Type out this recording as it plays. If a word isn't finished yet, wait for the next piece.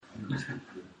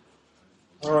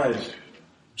All right.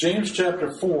 James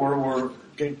chapter 4, we're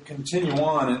going to continue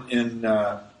on in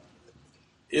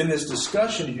this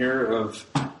discussion here of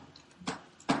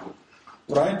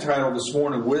what I entitled this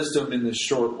morning, Wisdom in this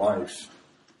Short Life.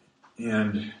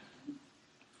 And,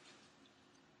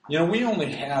 we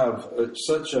only have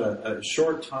such a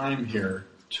short time here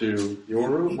to,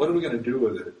 what are we going to do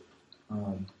with it?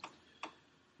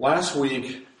 Last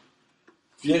week,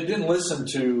 if you didn't listen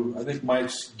to, I think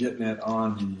Mike's getting it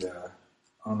on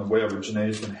the web, or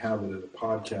Janae's going to have it as a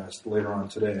podcast later on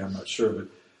today, I'm not sure. But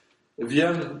if you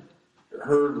haven't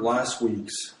heard last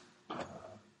week's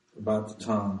about the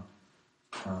tongue,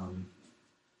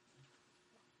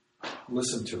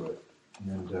 listen to it.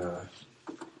 And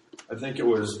I think it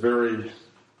was very,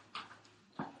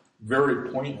 very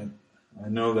poignant. I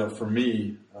know that for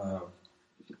me,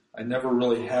 I never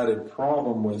really had a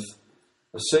problem with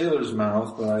a sailor's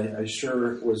mouth, but I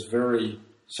sure was very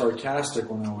sarcastic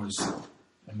when I was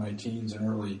in my teens and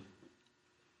early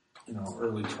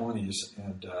 20s.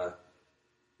 And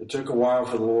it took a while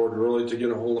for the Lord really to get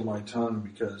a hold of my tongue,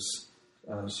 because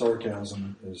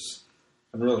sarcasm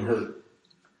can really hurt.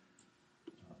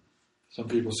 Some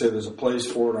people say there's a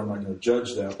place for it. I'm not going to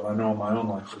judge that, but I know in my own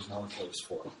life there's not a place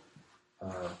for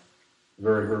it.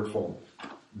 Very hurtful.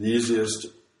 The easiest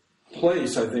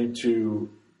place, I think, to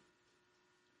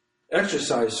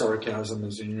exercise sarcasm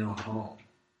is in your own home,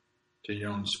 to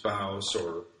your own spouse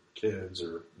or kids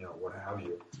or what have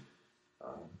you.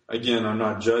 Again, I'm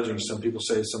not judging. Some people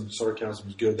say some sarcasm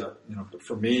is good, but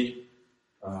for me,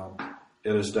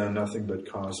 it has done nothing but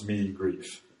cause me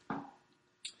grief.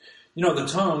 The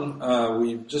tongue.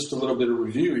 We just a little bit of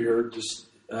review here.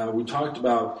 We talked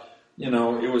about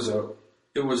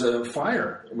it was a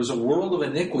fire. It was a world of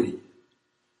iniquity.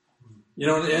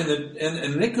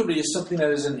 And iniquity is something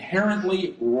that is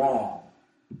inherently wrong.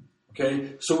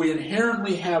 Okay, so we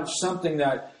inherently have something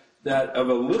that of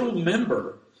a little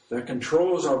member that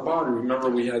controls our body. Remember,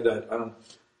 we had that. I don't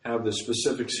have the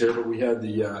specifics here, but we had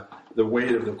the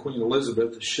weight of the Queen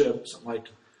Elizabeth, the ship, something like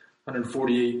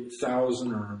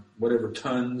 148,000 or whatever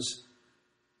tons.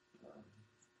 I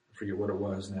forget what it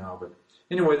was now, but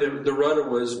anyway, the rudder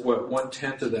was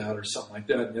 1/10 of that or something like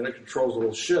that, and yet it controls the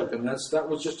whole ship. And that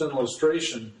was just an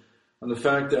illustration on the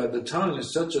fact that the tongue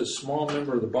is such a small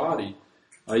member of the body,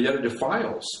 yet it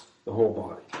defiles the whole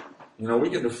body. We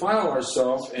can defile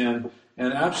ourselves and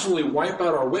absolutely wipe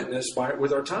out our witness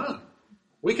with our tongue.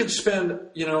 We can spend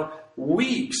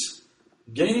weeks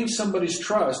gaining somebody's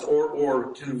trust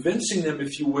or convincing them,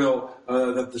 if you will,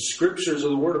 that the scriptures are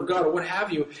the Word of God or what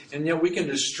have you, and yet we can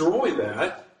destroy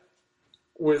that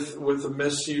with the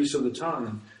misuse of the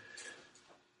tongue.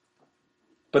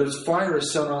 But as fire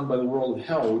is set on by the world of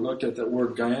hell, we looked at that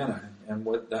word Gehenna and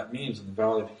what that means in the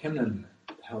Valley of Hinnom,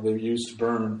 how they used to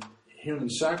burn human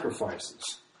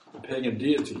sacrifices, the pagan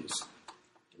deities.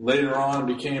 Later on,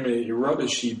 it became a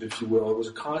rubbish heap, if you will. It was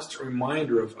a constant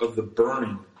reminder of the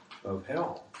burning of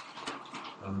hell.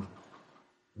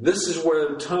 This is where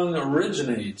the tongue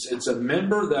originates. It's a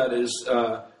member that is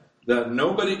that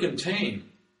nobody can tame.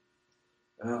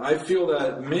 I feel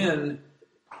that men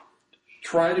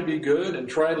try to be good and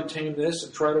try to tame this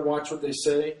and try to watch what they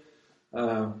say.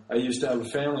 I used to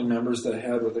have family members that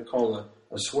had what they call a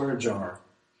swear jar.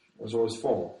 It was always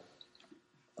full.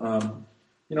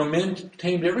 Men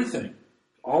tamed everything.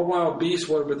 All wild beasts,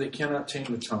 but they cannot tame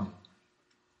the tongue.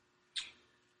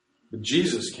 But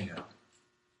Jesus can.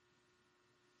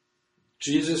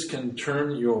 Jesus can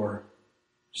turn your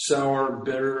sour,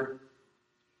 bitter,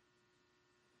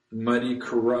 muddy,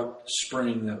 corrupt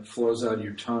spring that flows out of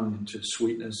your tongue into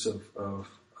sweetness of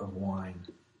wine.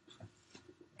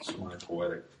 That's my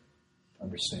poetic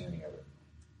understanding of it.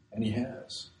 And he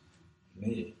has.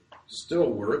 Me. Still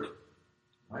work.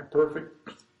 Am I perfect?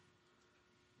 I'm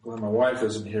glad my wife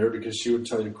isn't here, because she would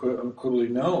tell you unequivocally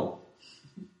no.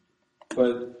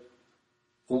 But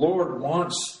the Lord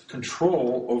wants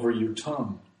control over your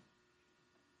tongue.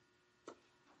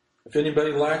 If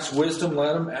anybody lacks wisdom,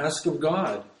 let him ask of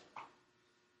God,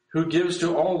 who gives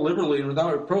to all liberally and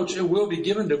without reproach. It will be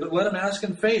given to him, but let him ask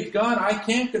in faith. God, I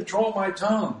can't control my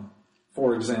tongue,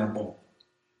 for example.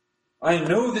 I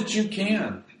know that you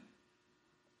can,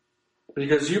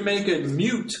 because you make a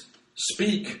mute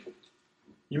speak.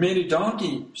 You made a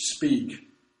donkey speak.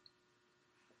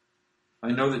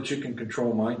 I know that you can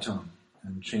control my tongue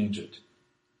and change it.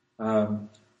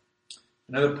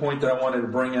 Another point that I wanted to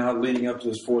bring out leading up to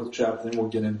this fourth chapter, then we'll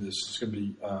get into this. It's going to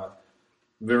be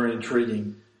very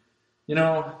intriguing.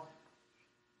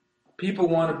 People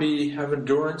want to have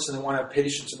endurance and they want to have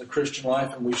patience in the Christian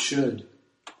life, and we should.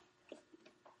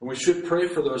 And we should pray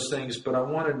for those things, but I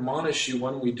want to admonish you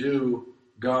when we do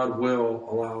God will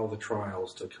allow the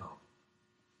trials to come.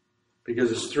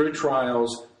 Because it's through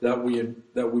trials that we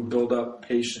build up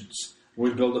patience.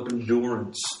 We build up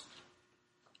endurance.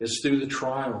 It's through the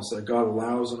trials that God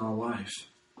allows in our life.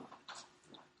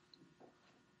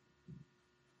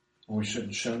 And we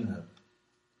shouldn't shun them.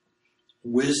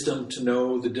 Wisdom to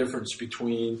know the difference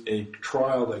between a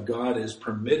trial that God has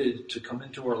permitted to come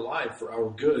into our life for our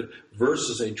good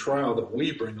versus a trial that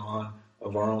we bring on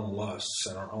of our own lusts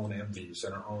and our own envies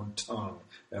and our own tongue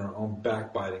and our own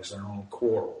backbitings and our own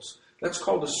quarrels. That's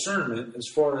called discernment as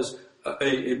far as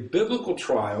a biblical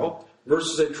trial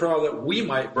versus a trial that we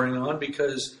might bring on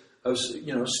because of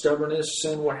stubbornness,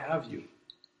 sin, what have you.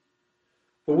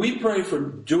 But we pray for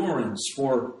endurance,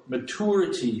 for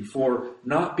maturity, for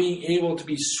not being able to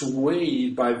be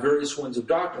swayed by various winds of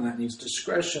doctrine. That means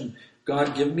discretion.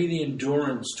 God, give me the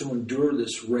endurance to endure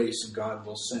this race, and God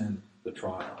will send the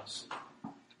trials.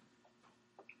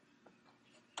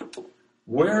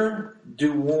 Where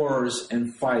do wars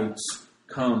and fights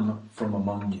come from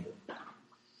among you?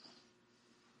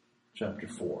 Chapter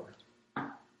 4.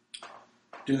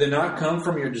 Do they not come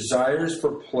from your desires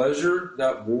for pleasure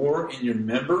that war in your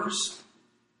members?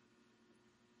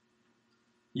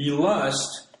 You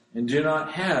lust and do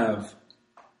not have.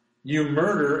 You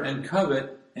murder and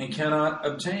covet and cannot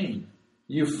obtain.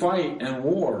 You fight and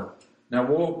war. Now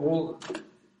we'll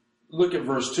look at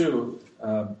verse 2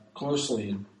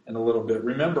 closely in a little bit.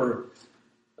 Remember,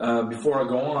 before I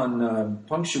go on,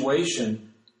 punctuation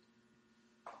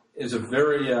is a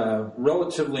very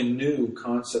relatively new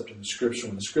concept in the Scripture.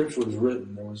 When the Scripture was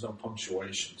written, there was no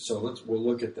punctuation. So we'll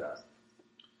look at that.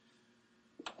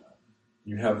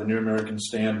 You have the New American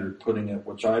Standard putting it,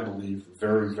 which I believe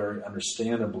very, very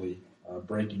understandably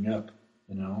breaking up.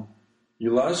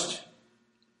 You lust,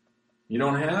 you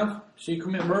don't have, so you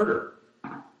commit murder.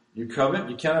 You covet,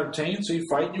 you cannot obtain, so you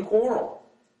fight and you quarrel.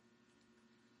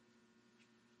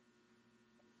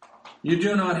 You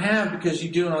do not have because you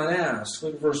do not ask.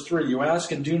 Look at verse 3. You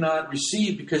ask and do not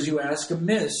receive because you ask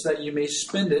amiss, that you may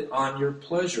spend it on your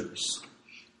pleasures.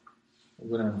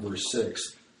 We'll go down to verse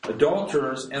 6.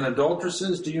 Adulterers and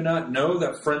adulteresses, do you not know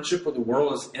that friendship with the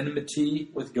world is enmity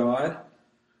with God?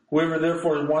 Whoever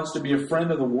therefore wants to be a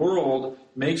friend of the world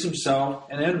makes himself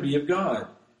an enemy of God.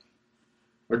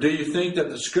 Or do you think that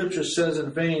the Scripture says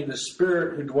in vain, the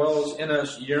Spirit who dwells in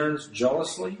us yearns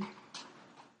jealously?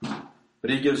 But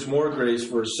he gives more grace,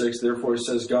 verse 6. Therefore he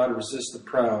says, God resists the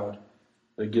proud,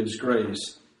 but gives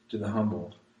grace to the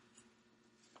humble.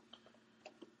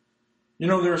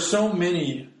 There are so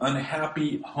many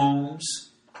unhappy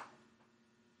homes,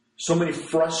 so many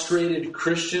frustrated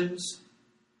Christians,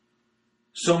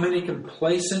 so many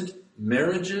complacent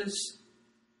marriages,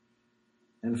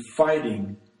 and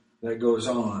fighting that goes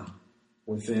on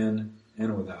within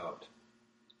and without.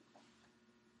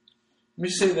 Let me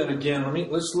say that again.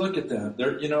 Let's look at that.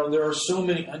 There are so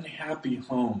many unhappy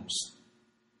homes.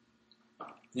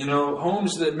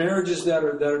 Marriages that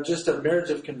are just a marriage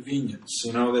of convenience.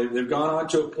 They've gone on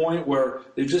to a point where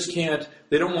they just can't.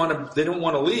 They don't want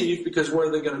to leave because where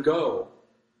are they going to go?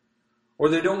 Or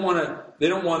they don't want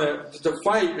to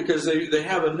fight because they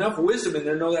have enough wisdom and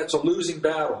they know that's a losing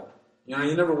battle. You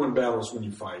never win battles when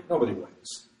you fight. Nobody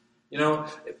wins.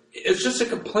 It's just a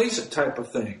complacent type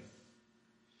of thing.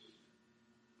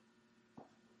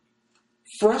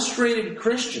 Frustrated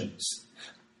Christians.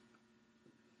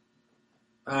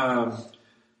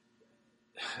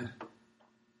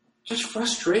 Just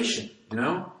frustration,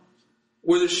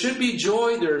 Where there should be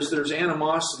joy, there's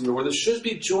animosity. Or where there should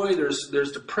be joy,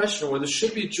 there's depression. Or where there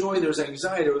should be joy, there's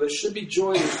anxiety. Or where there should be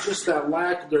joy, there's just that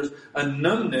lack. There's a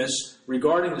numbness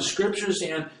regarding the Scriptures.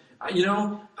 And, I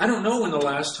don't know when the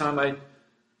last time I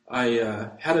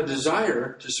had a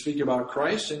desire to speak about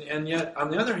Christ, and yet, on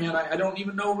the other hand, I don't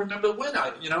even remember when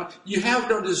you have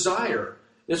no desire.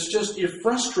 It's just, you're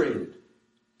frustrated.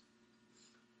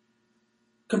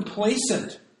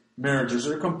 Complacent marriages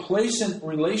or complacent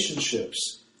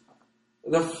relationships.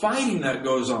 The fighting that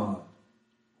goes on.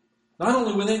 Not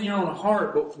only within your own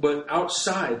heart, but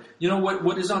outside.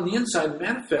 What is on the inside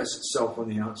manifests itself on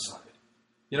the outside.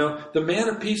 The man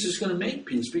of peace is going to make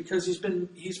peace because he's been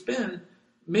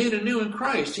made anew in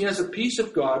Christ. He has a peace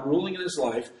of God ruling in his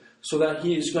life so that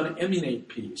he is going to emanate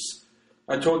peace.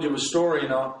 I told you a story,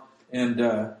 and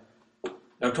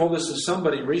I told this to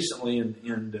somebody recently, and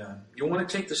you want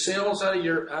to take the sails out of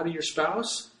your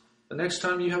spouse the next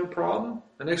time you have a problem,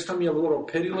 the next time you have a little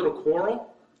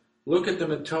quarrel, look at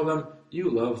them and tell them you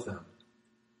love them.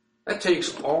 That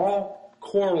takes all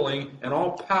quarreling and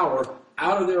all power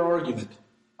out of their argument.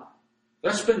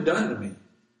 That's been done to me.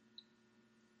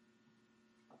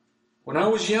 When I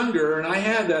was younger and I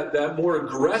had that more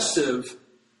aggressive,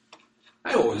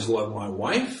 I always loved my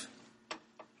wife.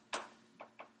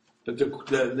 But the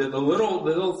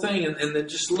little thing, and then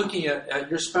just looking at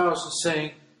your spouse and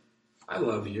saying, I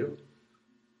love you,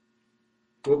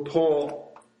 will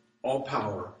pull all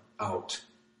power out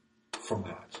from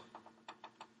that.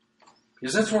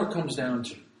 Because that's what it comes down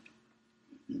to.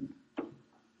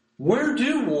 Where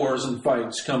do wars and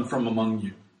fights come from among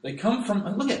you? They come from,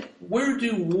 look at, where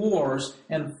do wars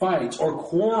and fights or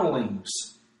quarrelings,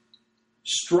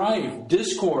 strife,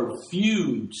 discord,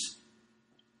 feuds,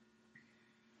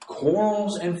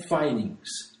 quarrels and fightings?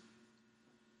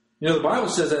 You know, the Bible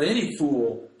says that any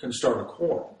fool can start a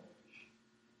quarrel.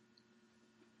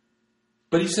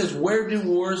 But he says, where do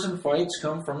wars and fights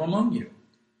come from among you?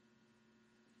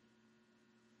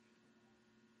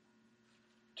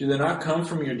 Do they not come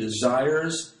from your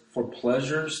desires for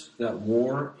pleasures that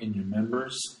war in your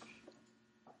members?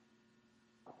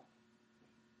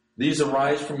 These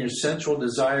arise from your sensual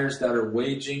desires that are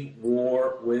waging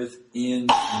war within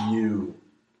you.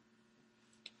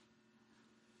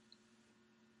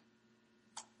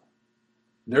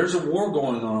 There's a war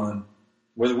going on,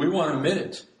 whether we want to admit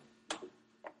it,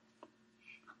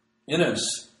 in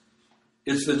us.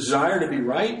 It's the desire to be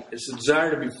right. It's the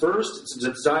desire to be first. It's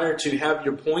the desire to have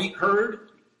your point heard.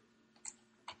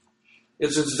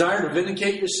 It's a desire to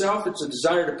vindicate yourself. It's a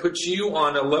desire to put you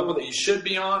on a level that you should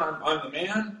be on. I'm the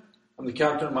man. I'm the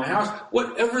captain of my house.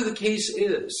 Whatever the case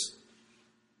is.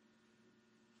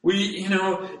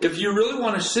 If you really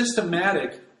want a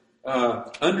systematic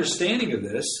understanding of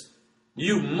this,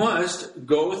 you must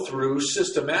go through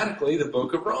systematically the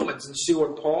book of Romans and see where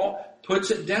Paul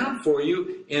puts it down for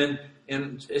you in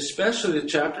especially the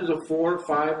chapters of 4,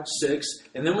 5, and 6.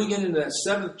 And then we get into that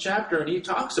 7th chapter and he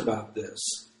talks about this.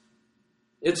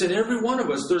 It's in every one of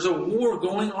us. There's a war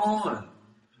going on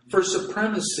for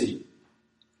supremacy.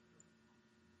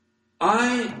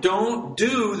 I don't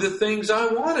do the things I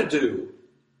want to do.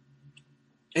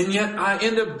 And yet I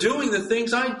end up doing the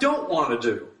things I don't want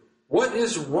to do. What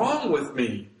is wrong with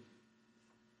me?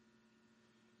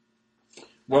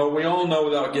 Well, we all know,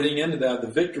 without getting into that, the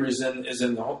victory is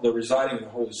in the residing of the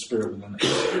Holy Spirit within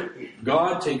us.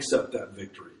 God takes up that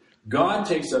victory. God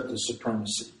takes up the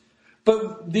supremacy.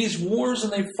 But these wars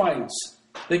and these fights,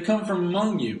 they come from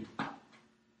among you.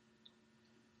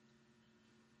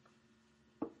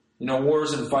 You know,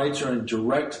 wars and fights are in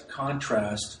direct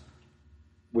contrast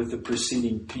with the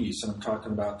preceding peace. And I'm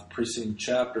talking about the preceding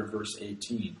chapter, verse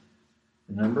 18.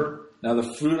 Remember? Now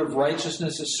the fruit of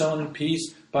righteousness is sown in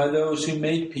peace by those who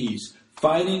make peace.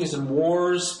 Fightings and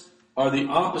wars are the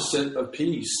opposite of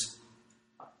peace.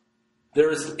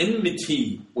 There is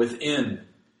enmity within.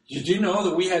 Did you know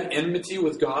that we had enmity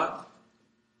with God?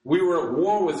 We were at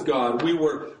war with God. We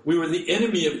were the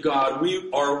enemy of God. We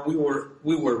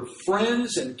were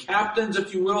friends and captains,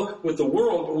 if you will, with the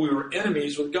world, but we were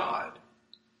enemies with God.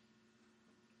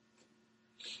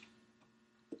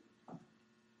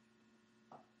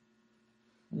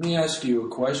 Let me ask you a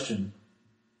question.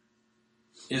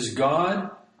 Is God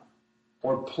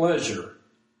or pleasure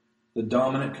the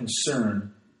dominant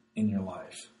concern in your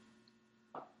life?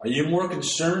 Are you more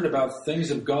concerned about things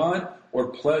of God or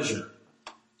pleasure?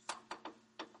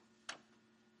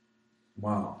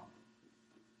 Wow.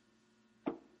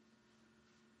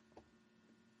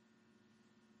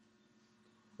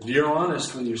 If you're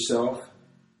honest with yourself,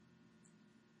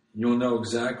 you'll know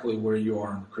exactly where you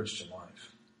are in the Christian life.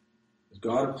 Is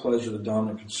God or pleasure the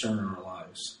dominant concern in our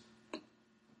lives?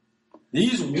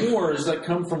 These wars that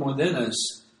come from within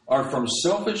us are from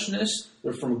selfishness,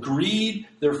 they're from greed,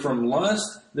 they're from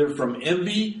lust, they're from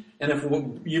envy. And if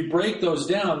you break those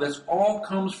down, that all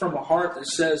comes from a heart that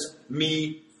says,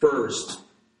 me first.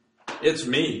 It's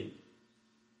me.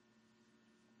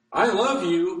 I love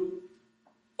you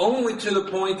only to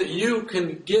the point that you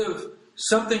can give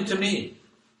something to me.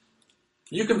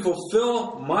 You can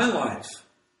fulfill my life.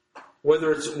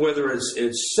 Whether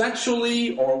it's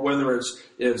sexually or whether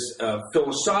it's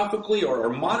philosophically or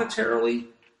monetarily.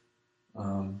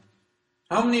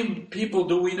 How many people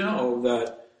do we know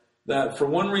that for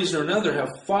one reason or another have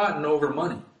fought over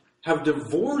money, have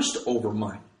divorced over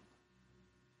money?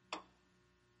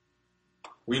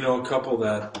 We know a couple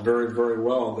that very, very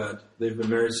well that they've been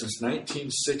married since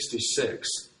 1966.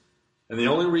 And the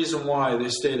only reason why they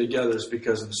stay together is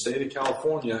because in the state of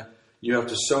California, you have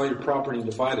to sell your property and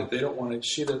divide it. They don't want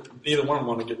to. Neither one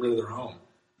want to get rid of their home.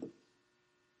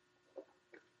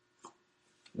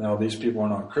 Now, these people are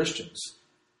not Christians,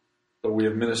 but we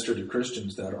have ministered to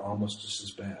Christians that are almost just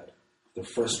as bad. They're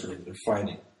frustrated. They're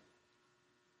fighting.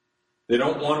 They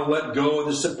don't want to let go of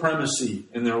the supremacy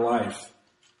in their life.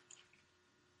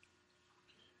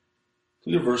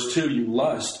 Look at verse 2. You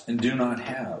lust and do not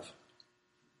have.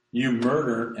 You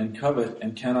murder and covet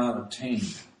and cannot obtain.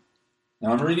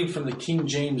 Now I'm reading from the King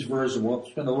James Version. We'll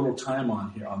spend a little time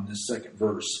on here on this second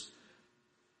verse.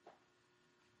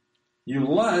 You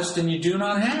lust and you do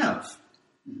not have.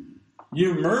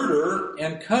 You murder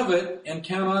and covet and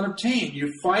cannot obtain.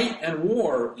 You fight and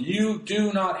war. You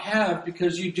do not have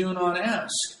because you do not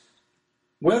ask.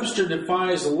 Webster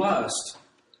defines lust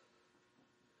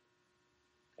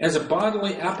as a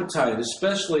bodily appetite,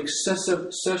 especially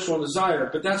excessive sexual desire.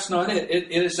 But that's not it.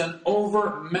 It is an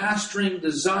overmastering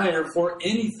desire for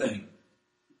anything.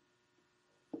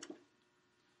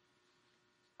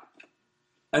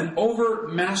 An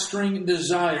overmastering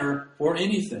desire for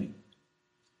anything.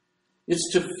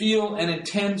 It's to feel an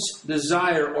intense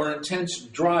desire or an intense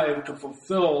drive to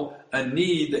fulfill a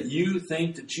need that you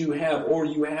think that you have or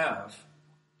you have.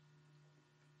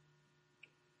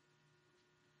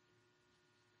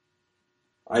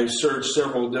 I've searched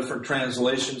several different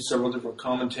translations, several different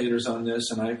commentators on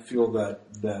this, and I feel that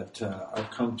I've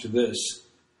come to this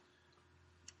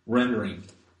rendering.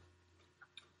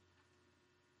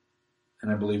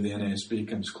 And I believe the NASB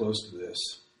comes close to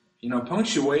this. You know,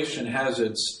 punctuation has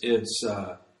its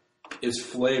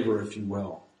flavor, if you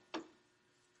will.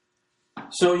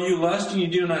 So you lust and you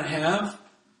do not have.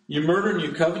 You murder and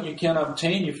you covet and you cannot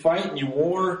obtain. You fight and you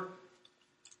war.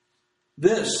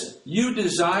 This, you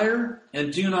desire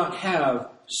and do not have,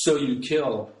 so you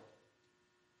kill.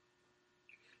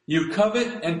 You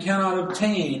covet and cannot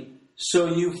obtain,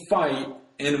 so you fight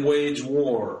and wage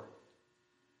war.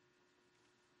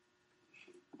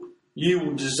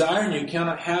 You desire and you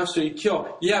cannot have, so you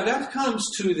kill. Yeah, that comes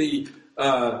to the,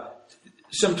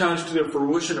 sometimes to the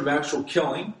fruition of actual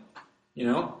killing. You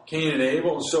know, Cain and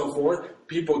Abel and so forth.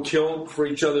 People kill for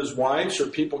each other's wives, or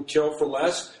people kill for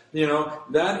less. You know,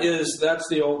 that's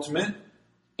the ultimate.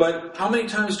 But how many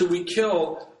times do we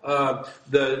kill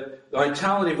the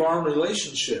vitality of our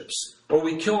relationships? Or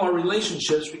we kill our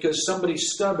relationships because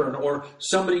somebody's stubborn, or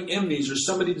somebody envies, or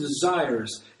somebody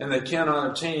desires, and they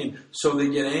cannot obtain, so they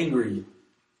get angry,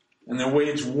 and they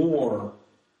wage war.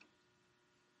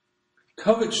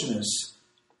 Covetousness.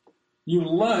 You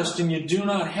lust and you do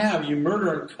not have. You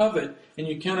murder and covet and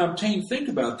you cannot obtain. Think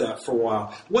about that for a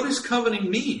while. What does coveting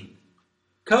mean?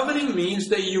 Coveting means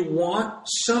that you want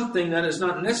something that is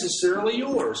not necessarily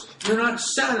yours. You're not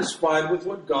satisfied with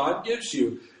what God gives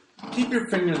you. Keep your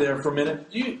finger there for a minute.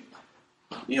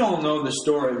 You all know the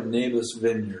story of Naboth's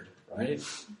vineyard, right?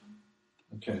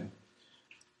 Okay.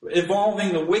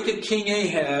 Involving the wicked King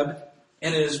Ahab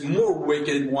and his more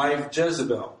wicked wife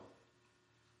Jezebel.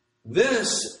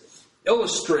 This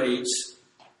illustrates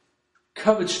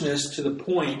covetousness to the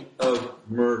point of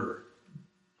murder.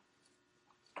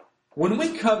 When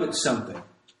we covet something,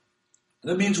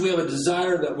 that means we have a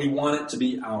desire that we want it to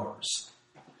be ours.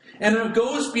 And it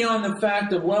goes beyond the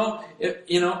fact of,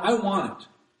 I want it.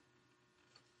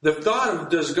 The thought of,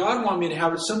 does God want me to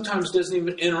have it, sometimes doesn't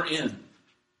even enter in.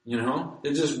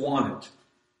 They just want it.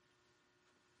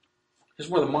 Here's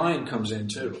where the mind comes in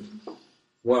too.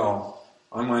 Well,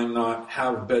 I might not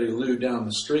have Betty Lou down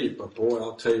the street, but boy,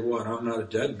 I'll tell you what, I'm not a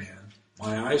dead man.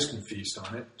 My eyes can feast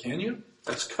on it. Can you?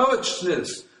 That's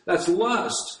covetousness. That's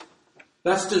lust.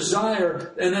 That's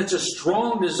desire, and it's a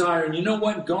strong desire. And you know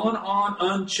what? Gone on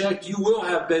unchecked, you will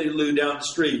have Betty Lou down the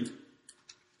street.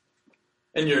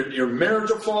 And your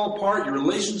marriage will fall apart, your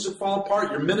relations will fall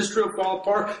apart, your ministry will fall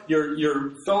apart,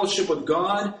 your fellowship with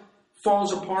God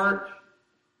falls apart.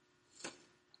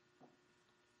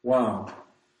 Wow.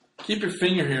 Keep your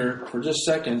finger here for just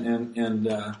a second and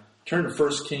turn to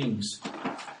 1 Kings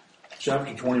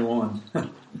chapter 21.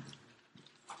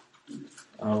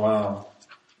 Oh, wow.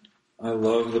 I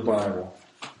love the Bible.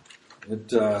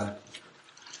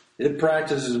 It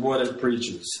practices what it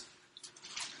preaches.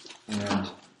 And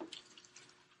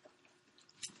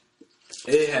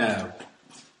Ahab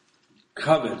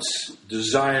covets,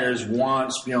 desires,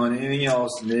 wants beyond anything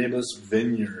else Naboth's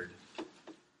vineyard.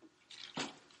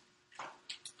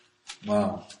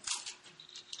 Wow.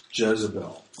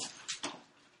 Jezebel.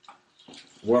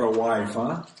 What a wife,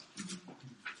 huh?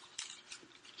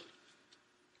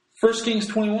 1 Kings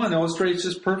 21 illustrates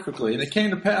this perfectly. And it came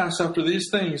to pass after these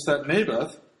things that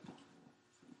Naboth,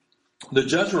 the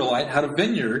Jezreelite, had a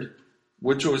vineyard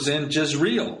which was in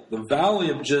Jezreel. The valley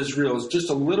of Jezreel is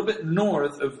just a little bit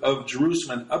north of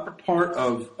Jerusalem, upper part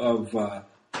of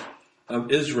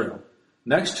Israel,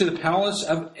 next to the palace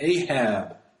of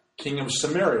Ahab, king of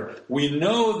Samaria. We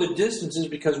know the distances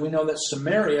because we know that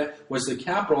Samaria was the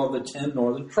capital of the 10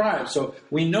 northern tribes. So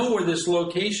we know where this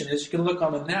location is. You can look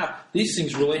on the map. These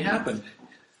things really happen.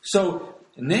 So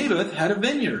Naboth had a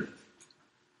vineyard.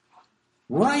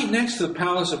 right next to the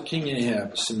palace of King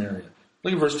Ahab, Samaria.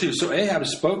 Look at verse 2. So Ahab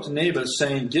spoke to Naboth,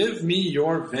 saying, give me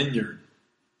your vineyard,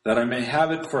 that I may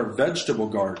have it for a vegetable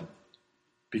garden,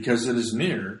 because it is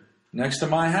near, next to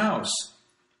my house.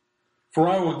 For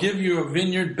I will give you a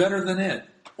vineyard better than it.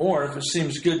 Or, if it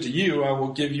seems good to you, I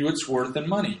will give you its worth in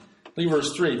money. Look at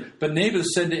verse 3. But Naboth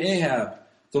said to Ahab,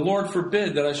 the Lord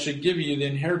forbid that I should give you the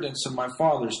inheritance of my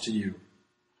fathers to you.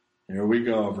 Here we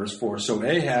go, verse 4. So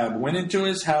Ahab went into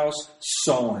his house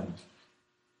sullen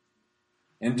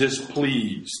and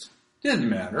displeased. Didn't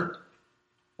matter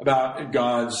about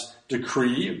God's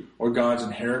decree or God's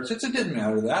inheritance. It didn't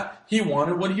matter that. He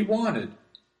wanted what he wanted.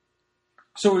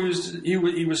 So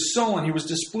he was sullen, he was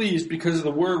displeased because of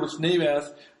the word which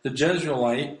Naboth the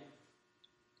Jezreelite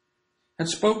had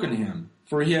spoken to him.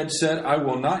 For he had said, I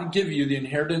will not give you the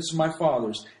inheritance of my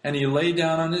fathers. And he lay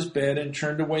down on his bed and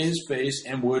turned away his face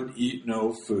and would eat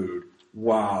no food.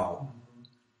 Wow.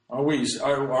 Are we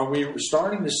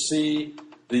starting to see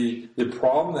the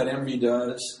problem that envy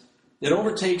does? It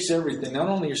overtakes everything, not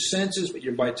only your senses, but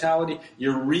your vitality,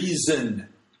 your reason.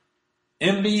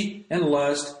 Envy and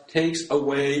lust takes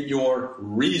away your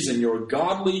reason, your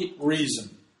godly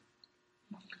reason.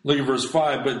 Look at verse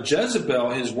 5. But Jezebel,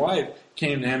 his wife,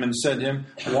 came to him and said to him,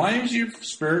 why is your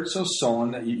spirit so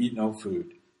sullen that you eat no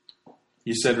food?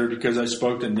 He said to her, because I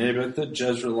spoke to Naboth the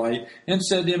Jezreelite and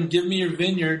said to him, give me your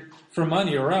vineyard for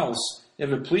money, or else, if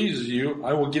it pleases you,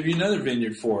 I will give you another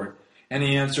vineyard for it. And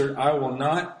he answered, I will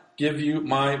not give you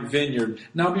my vineyard.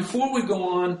 Now, before we go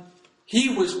on, he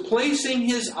was placing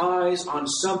his eyes on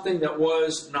something that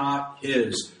was not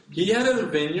his. He had other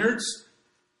vineyards.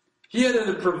 He had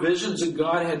other provisions that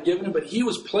God had given him, but he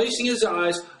was placing his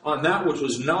eyes on that which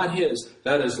was not his.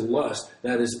 That is lust.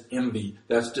 That is envy.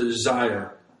 That's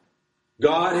desire.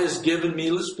 God has given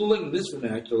me, let's look at this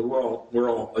vernacular, we're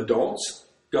all adults.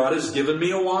 God has given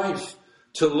me a wife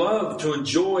to love, to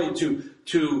enjoy,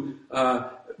 to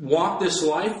walk this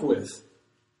life with.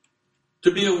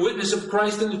 To be a witness of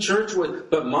Christ in the church with.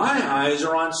 But my eyes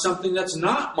are on something that's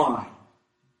not mine.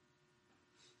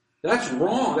 That's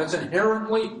wrong. That's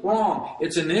inherently wrong.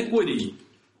 It's iniquity.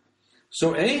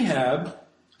 So Ahab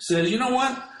says, you know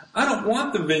what? I don't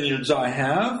want the vineyards I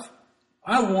have.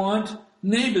 I want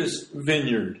Naboth's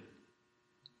vineyard.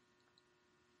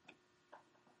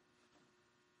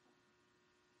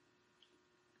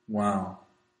 Wow.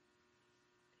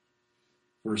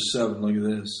 Verse 7, look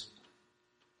at this.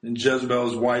 And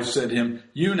Jezebel's wife said to him,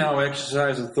 you now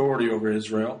exercise authority over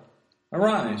Israel.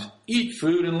 Arise, eat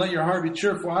food, and let your heart be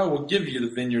cheerful. I will give you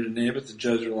the vineyard of Naboth the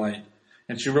Jezreelite.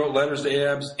 And she wrote letters to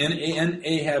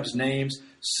Ahab's names,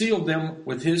 sealed them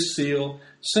with his seal,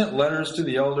 sent letters to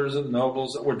the elders and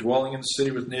nobles that were dwelling in the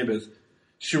city with Naboth.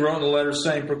 She wrote in a letter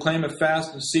saying, proclaim a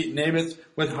fast and seat Naboth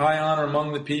with high honor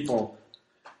among the people.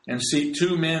 And seat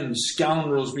 2 men,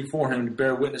 scoundrels, before him to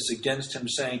bear witness against him,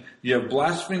 saying, you have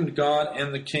blasphemed God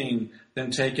and the king.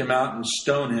 Then take him out and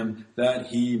stone him, that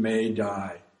he may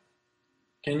die.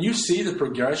 Can you see the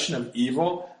progression of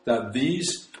evil that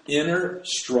these inner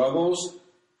struggles,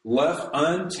 left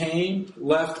untamed,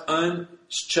 left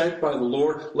unchecked by the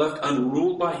Lord, left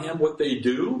unruled by him, what they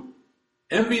do?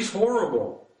 Envy's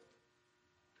horrible.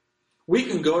 We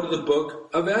can go to the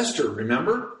book of Esther,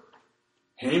 remember?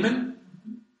 Haman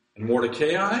and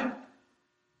Mordecai.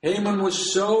 Haman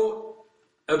was so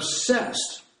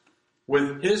obsessed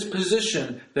with his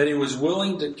position that he was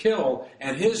willing to kill,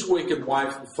 and his wicked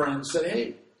wife and friends said,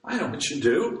 hey, I know what you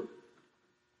do.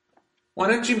 Why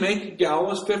don't you make a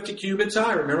gallows 50 cubits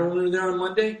high? Remember when we were there on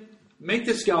Monday? Make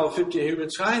this gallows 50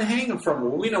 cubits high and hang him from it.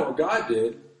 Well, we know what God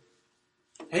did.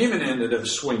 Haman ended up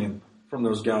swinging from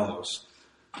those gallows.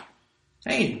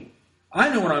 Hey, I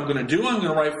know what I'm going to do. I'm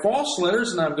going to write false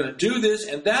letters, and I'm going to do this.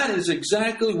 And that is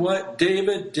exactly what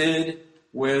David did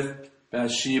with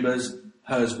Bathsheba's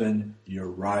husband,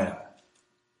 Uriah.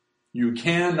 You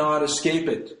cannot escape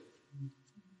it.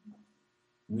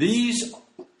 These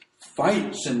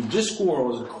fights and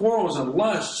discords and quarrels and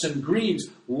lusts and greeds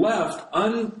left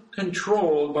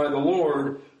uncontrolled by the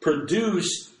Lord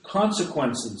produce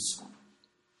consequences.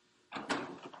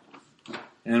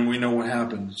 And we know what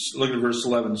happens. Look at verse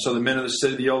 11. So the men of the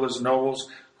city, the elders and nobles,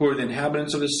 who are the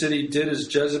inhabitants of the city, did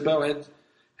as Jezebel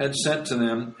had sent to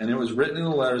them, and it was written in the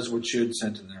letters which she had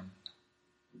sent to them.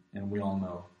 And we all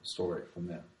know the story from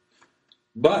there.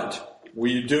 But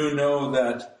we do know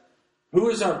that who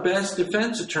is our best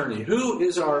defense attorney? Who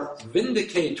is our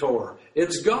vindicator?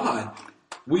 It's God.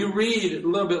 We read a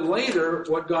little bit later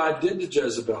what God did to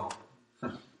Jezebel.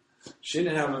 She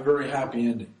didn't have a very happy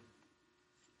ending.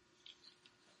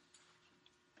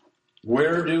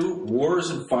 Where do wars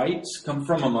and fights come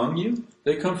from among you?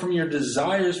 They come from your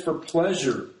desires for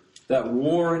pleasure that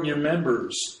war in your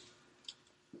members.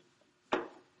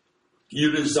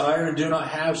 You desire and do not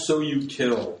have, so you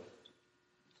kill.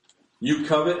 You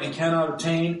covet and cannot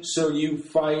obtain, so you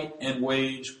fight and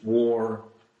wage war.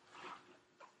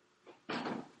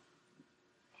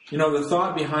 You know, the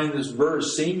thought behind this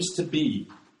verse seems to be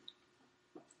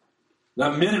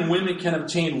that men and women can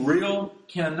obtain real,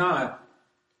 cannot.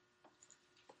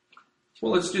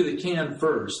 Well, let's do the can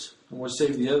first, and we'll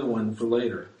save the other one for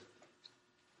later.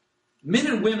 Men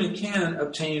and women can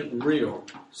obtain real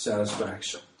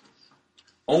satisfaction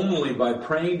only by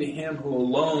praying to Him who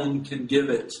alone can give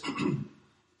it.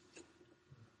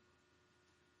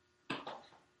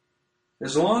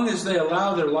 As long as they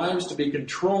allow their lives to be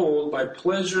controlled by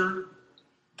pleasure,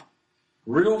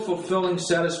 real fulfilling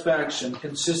satisfaction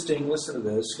consisting, listen to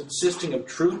this, consisting of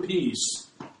true peace,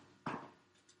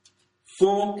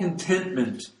 full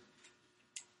contentment,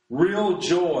 real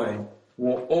joy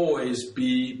will always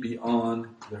be beyond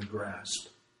their grasp.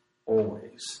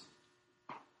 Always.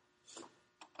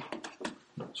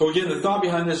 So again, the thought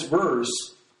behind this verse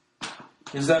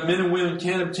is that men and women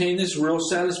can obtain this real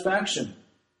satisfaction.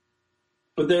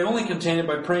 But they only contain it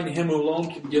by praying to Him who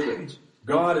alone can give it.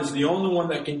 God is the only one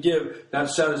that can give that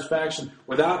satisfaction.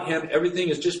 Without Him, everything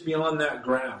is just beyond that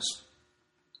grasp.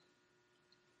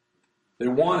 They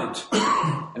want it,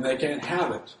 and they can't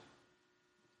have it.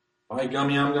 By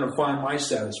gummy, I'm going to find my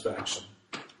satisfaction.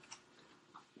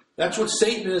 That's what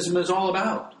Satanism is all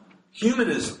about.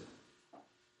 Humanism.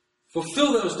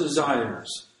 Fulfill those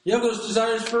desires. You have those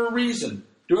desires for a reason.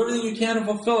 Do everything you can to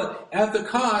fulfill it at the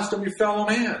cost of your fellow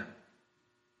man.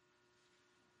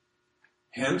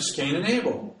 Hence Cain and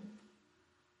Abel.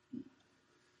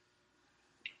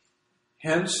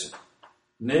 Hence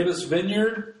Naboth's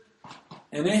vineyard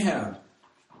and Ahab.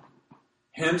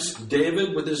 Hence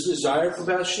David with his desire for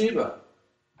Bathsheba.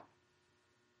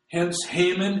 Hence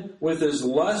Haman with his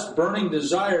lust, burning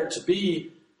desire to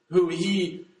be who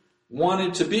he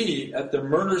wanted to be at the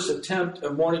murderous attempt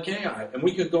of Mordecai. And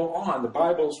we could go on. The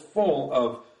Bible's full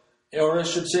of, or I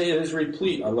should say it is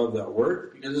replete. I love that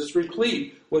word because it's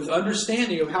replete with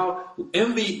understanding of how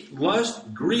envy,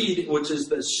 lust, greed, which is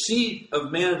the seed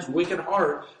of man's wicked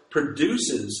heart,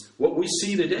 produces what we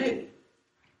see today.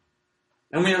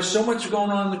 And we have so much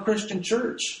going on in the Christian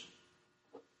church.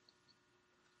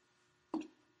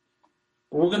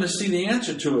 We're going to see the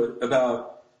answer to it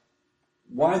about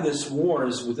why this war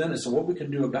is within us and what we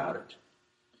can do about it.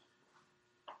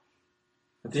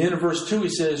 At the end of verse 2, he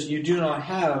says, you do not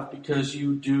have because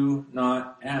you do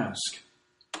not ask.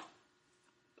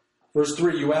 Verse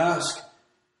 3, you ask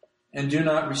and do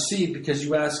not receive because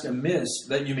you ask amiss,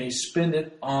 that you may spend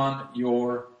it on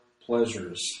your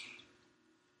pleasures.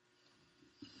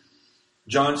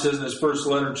 John says in his first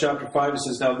letter in chapter 5, he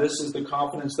says, now this is the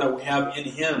confidence that we have in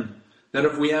Him, that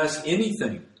if we ask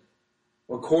anything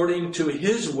according to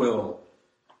His will,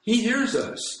 He hears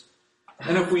us.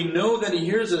 And if we know that He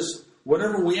hears us,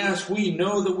 whatever we ask, we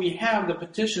know that we have the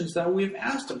petitions that we've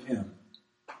asked of Him.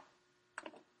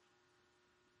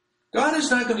 God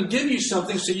is not going to give you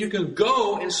something so you can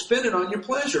go and spend it on your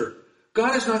pleasure.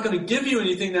 God is not going to give you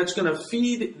anything that's going to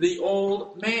feed the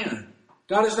old man.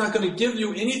 God is not going to give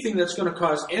you anything that's going to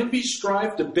cause envy,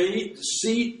 strife, debate,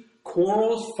 deceit,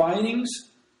 quarrels, fightings.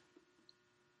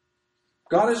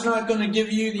 God is not going to give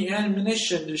you the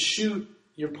ammunition to shoot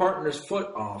your partner's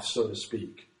foot off, so to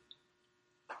speak.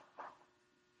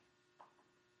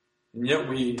 And yet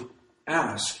we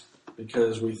ask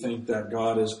because we think that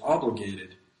God is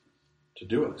obligated to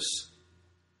do us.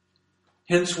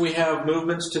 Hence we have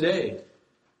movements today.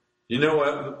 You know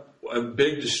what? A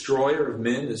big destroyer of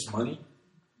men is money.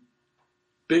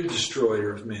 Big destroyer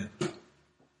of men.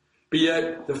 But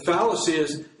yet the fallacy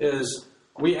is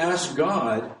we ask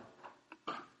God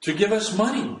to give us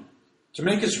money, to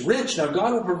make us rich. Now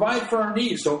God will provide for our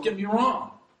needs, don't get me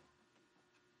wrong.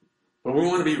 But we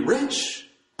want to be rich.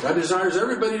 God desires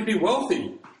everybody to be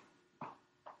wealthy.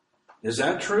 Is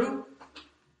that true?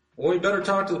 Well, we better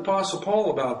talk to the Apostle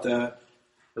Paul about that,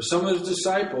 or some of his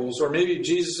disciples, or maybe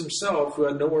Jesus himself, who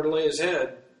had nowhere to lay his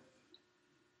head,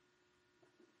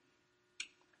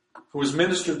 who was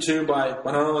ministered to by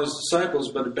not only his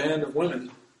disciples, but a band of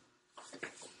women,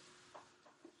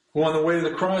 who on the way to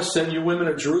the cross said, you women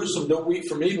of Jerusalem, don't weep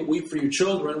for me, but weep for your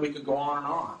children. We could go on and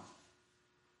on.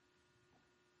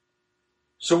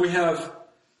 So we have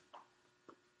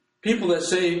people that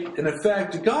say, in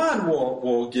effect, God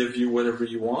will give you whatever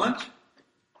you want.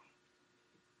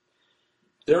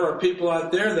 There are people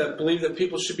out there that believe that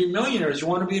people should be millionaires. You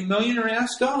want to be a millionaire?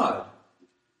 Ask God.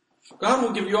 God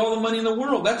will give you all the money in the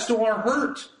world. That's to our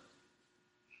hurt.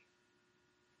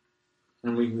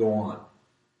 And we can go on.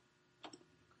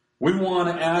 We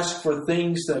want to ask for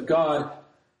things that God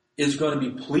is going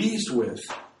to be pleased with,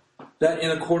 that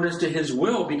in accordance to His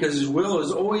will, because His will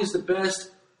is always the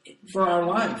best for our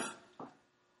life.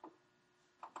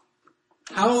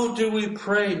 How do we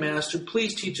pray, Master?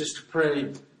 Please teach us to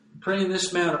pray. Pray in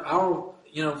this manner. Our,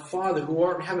 Father who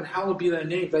art in heaven, hallowed be thy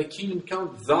name. Thy kingdom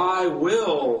come, thy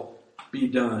will be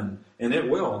done. And it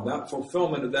will. That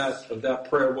fulfillment of that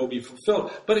prayer will be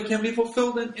fulfilled. But it can be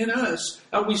fulfilled in us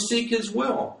as we seek His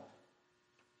will.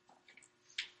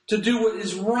 To do what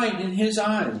is right in His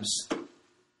eyes.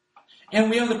 And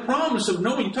we have the promise of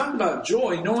knowing, you talk about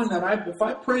joy, knowing that if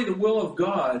I pray the will of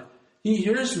God, He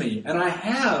hears me. And I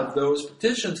have those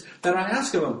petitions that I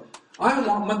ask of Him. I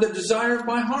want the desire of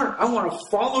my heart. I want to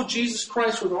follow Jesus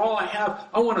Christ with all I have.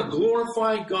 I want to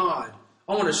glorify God.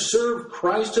 I want to serve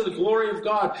Christ to the glory of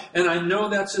God. And I know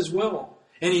that's His will.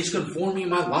 And He's conforming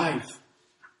my life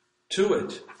to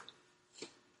it.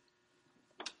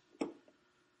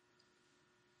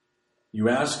 You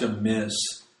ask amiss.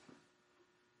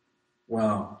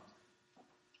 Wow.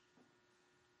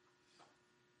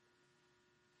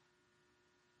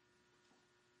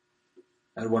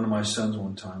 I had one of my sons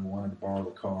one time wanted to borrow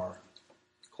the car.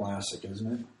 Classic,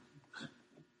 isn't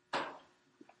it?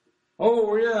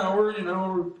 Oh, yeah, we're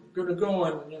going to go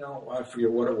and, I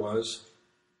forget what it was.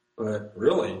 But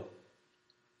really,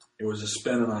 it was a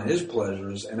spending on his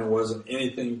pleasures, and it wasn't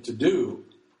anything to do.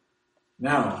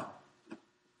 Now,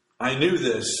 I knew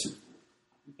this.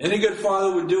 Any good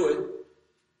father would do it.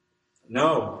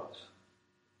 No.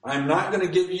 I'm not going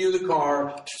to give you the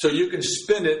car so you can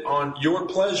spend it on your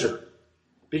pleasure.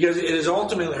 Because it is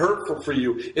ultimately hurtful for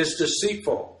you. It's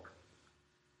deceitful.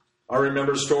 I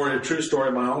remember a true story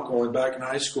of my uncle back in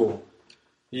high school.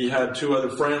 He had two other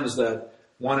friends that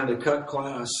wanted to cut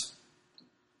class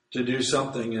to do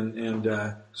something. And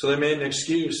so they made an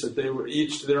excuse that they were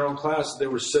each to their own class. They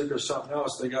were sick or something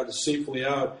else. They got deceitfully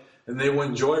out. And they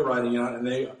went joyriding out. And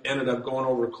they ended up going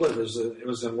over a cliff. It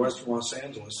was in western Los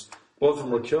Angeles. Both of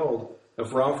them were killed.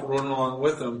 If Ralph would run along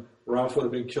with them, Ralph would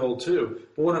have been killed too.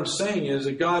 But what I'm saying is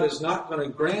that God is not going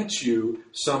to grant you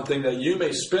something that you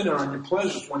may spend it on your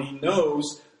pleasures when He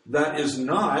knows that is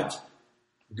not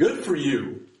good for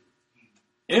you.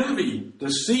 Envy,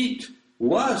 deceit,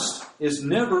 lust is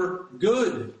never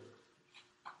good.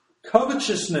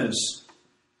 Covetousness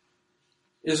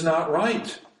is not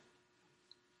right.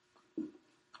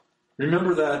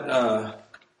 Remember that,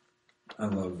 I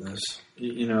love this.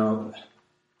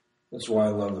 That's why I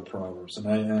love the Proverbs. And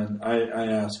I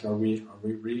ask, are we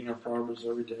reading our Proverbs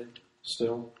every day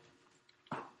still?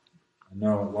 I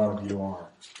know a lot of you are.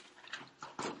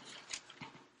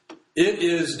 It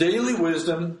is daily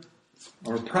wisdom,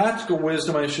 or practical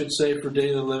wisdom, I should say, for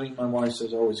daily living. My wife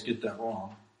says I always get that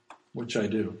wrong, which I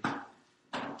do.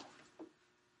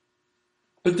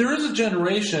 But there is a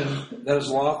generation that is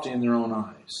lofty in their own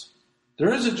eyes.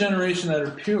 There is a generation that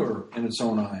are pure in its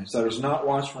own eyes, that is not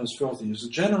washed from its filthy. There's a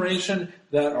generation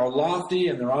that are lofty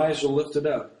and their eyes are lifted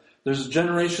up. There's a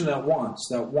generation that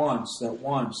wants.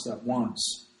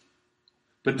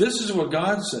 But this is what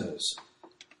God says.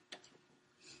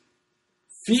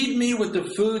 Feed me with the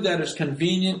food that is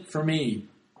convenient for me.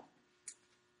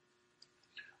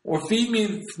 Or feed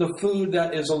me the food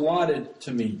that is allotted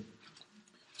to me.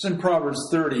 It's in Proverbs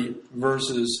 30,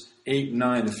 verses 8 and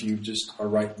 9, if you just are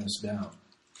writing this down.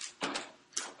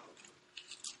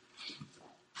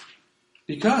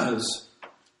 Because,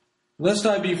 lest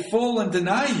I be full and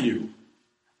deny you,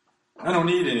 I don't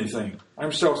need anything.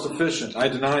 I'm self-sufficient. I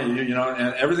deny you,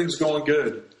 and everything's going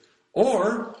good.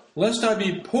 Or, lest I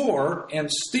be poor and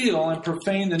steal and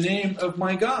profane the name of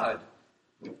my God.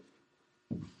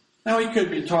 Now, he could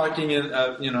be talking in,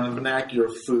 vernacular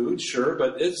of food, sure,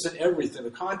 but it's in everything. The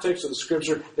context of the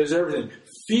Scripture is everything.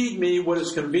 Feed me what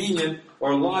is convenient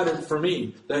or allotted for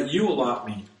me, that you allot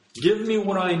me. Give me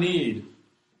what I need.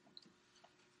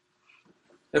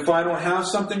 If I don't have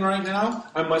something right now,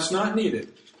 I must not need it.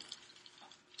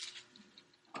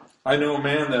 I know a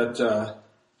man a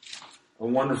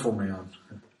wonderful man,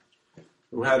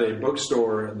 who had a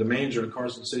bookstore, The Manger, in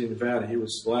Carson City, Nevada. He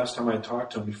was, the last time I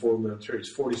talked to him before the military,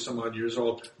 he's 40-some-odd years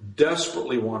old,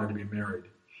 desperately wanted to be married.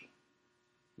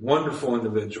 Wonderful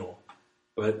individual.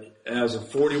 But as of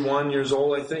 41 years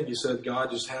old, I think, he said,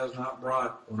 God just has not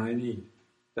brought what I need.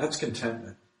 That's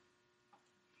contentment.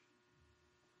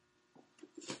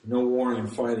 No warring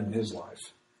and fighting in his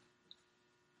life.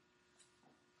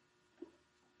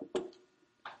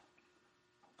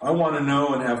 I want to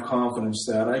know and have confidence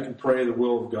that I can pray the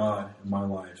will of God in my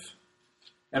life.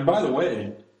 And by the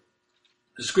way,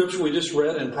 The scripture we just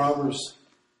read in Proverbs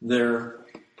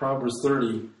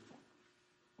 30,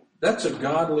 that's a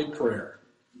godly prayer.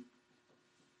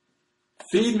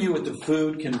 Feed me with the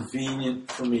food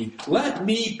convenient for me. Let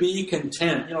me be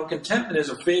content. Contentment is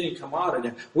a fading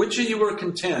commodity. Which of you are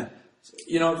content?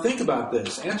 Think about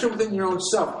this. Answer within your own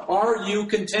self. Are you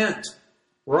content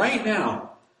right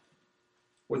now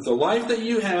with the life that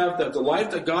you have, the life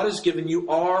that God has given you?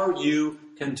 Are you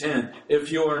content?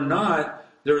 If you are not,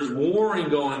 there's warring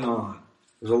going on.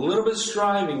 There's a little bit of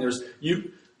striving.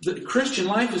 The Christian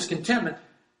life is contentment.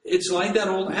 It's like that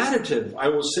old additive. I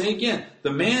will say again,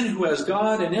 the man who has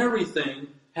God in everything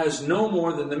has no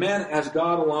more than the man that has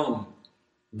God alone.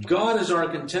 God is our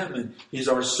contentment. He's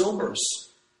our source.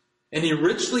 And He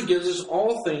richly gives us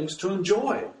all things to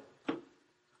enjoy.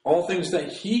 All things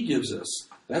that He gives us.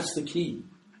 That's the key.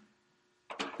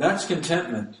 That's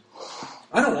contentment.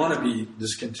 I don't want to be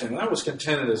discontented. I was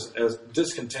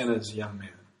discontented as a young man.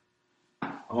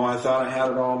 Oh, I thought I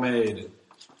had it all made.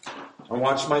 I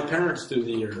watched my parents through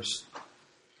the years.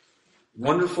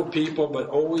 Wonderful people, but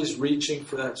always reaching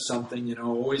for that something,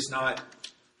 always wanted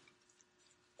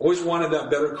that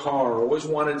better car, always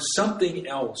wanted something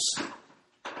else.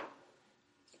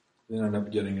 Then ended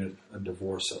up getting a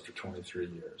divorce after 23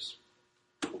 years.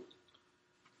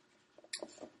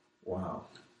 Wow.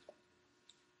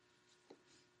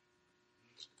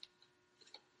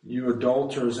 You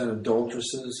adulterers and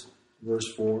adulteresses, verse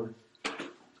 4.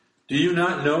 Do you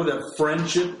not know that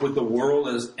friendship with the world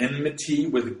is enmity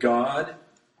with God?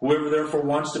 Whoever therefore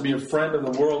wants to be a friend of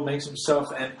the world makes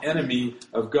himself an enemy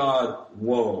of God.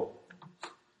 Whoa.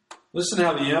 Listen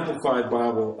how the Amplified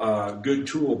Bible, good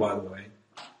tool, by the way.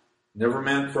 Never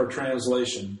meant for a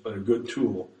translation, but a good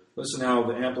tool. Listen how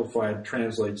the Amplified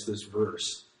translates this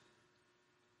verse.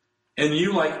 And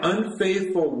you, like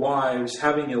unfaithful wives,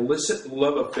 having illicit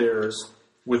love affairs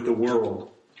with the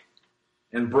world,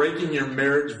 and breaking your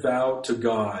marriage vow to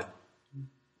God.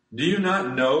 Do you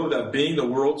not know that being the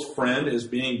world's friend is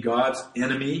being God's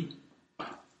enemy?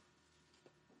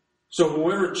 So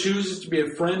whoever chooses to be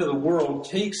a friend of the world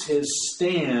takes his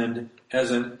stand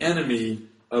as an enemy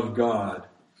of God.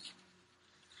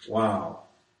 Wow.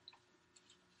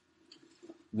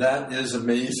 That is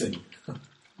amazing.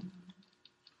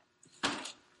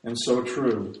 And so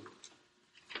true.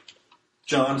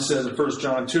 John says in 1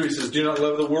 John 2, he says, do not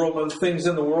love the world nor the things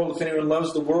in the world. If anyone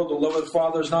loves the world, the love of the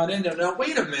Father is not in him. Now,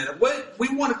 wait a minute.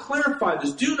 We want to clarify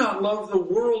this. Do not love the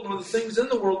world nor the things in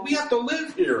the world. We have to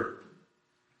live here.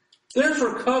 There's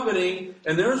where coveting,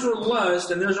 and there's where lust,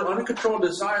 and there's where uncontrolled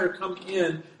desire come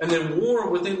in, and then war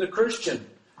within the Christian.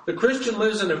 The Christian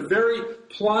lives in a very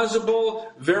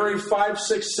plausible, very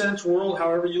 5-6 sense world,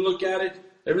 however you look at it.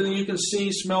 Everything you can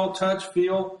see, smell, touch,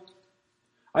 feel.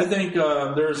 I think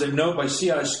there's a note by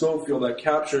C.I. Scofield that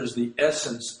captures the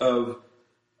essence of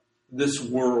this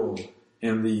world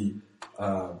and the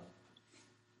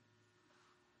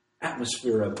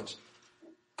atmosphere of it.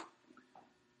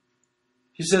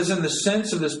 He says, in the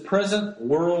sense of this present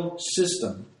world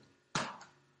system,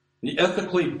 the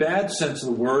ethically bad sense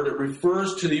of the word, it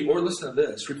refers to the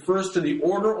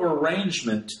order or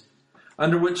arrangement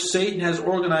under which Satan has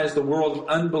organized the world of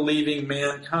unbelieving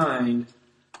mankind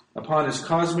upon his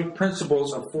cosmic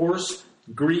principles of force,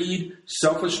 greed,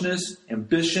 selfishness,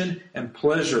 ambition, and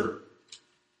pleasure.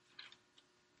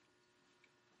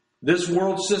 This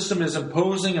world system is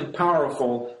imposing and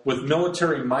powerful with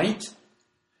military might.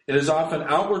 It is often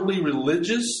outwardly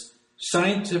religious,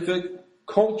 scientific,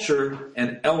 cultured,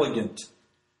 and elegant,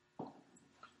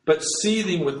 but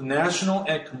seething with national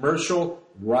and commercial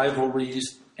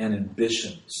rivalries and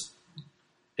ambitions.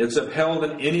 It's upheld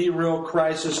in any real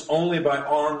crisis only by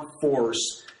armed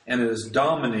force, and it is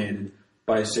dominated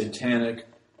by satanic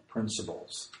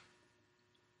principles.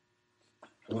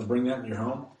 You want to bring that in your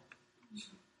home?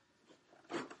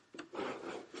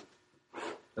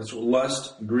 That's what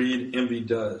lust, greed, envy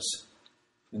does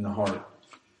in the heart.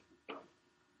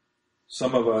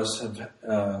 Some of us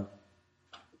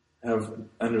have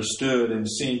understood and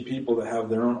seen people that have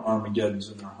their own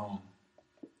Armageddons in their home.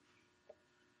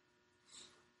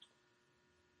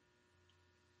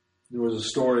 There was a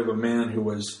story of a man who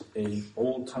was an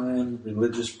old-time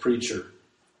religious preacher,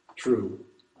 true,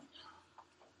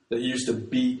 that used to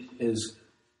beat his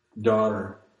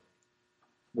daughter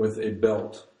with a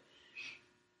belt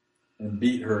and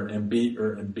beat her and beat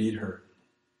her and beat her.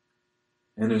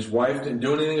 And his wife didn't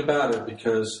do anything about it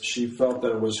because she felt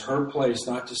that it was her place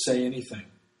not to say anything.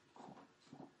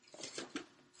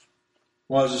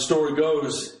 Well, as the story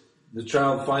goes, the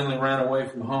child finally ran away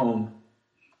from home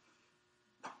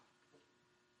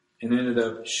and ended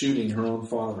up shooting her own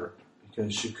father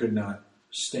because she could not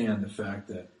stand the fact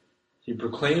that he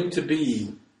proclaimed to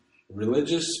be a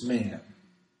religious man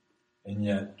and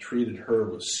yet treated her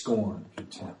with scorn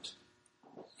and contempt.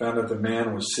 Found out the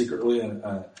man was secretly an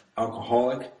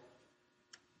alcoholic.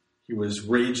 He was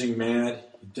raging mad.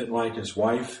 He didn't like his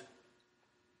wife.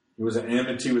 He was at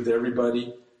enmity with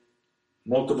everybody.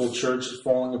 Multiple churches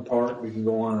falling apart. We can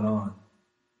go on and on.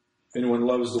 If anyone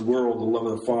loves the world, the love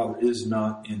of the Father is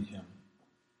not in him.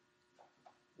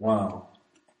 Wow.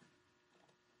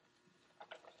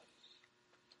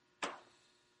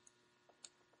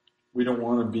 We don't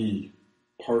want to be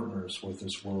partners with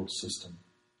this world system.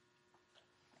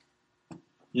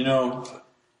 You know,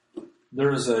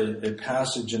 there is a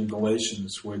passage in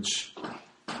Galatians which,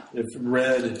 if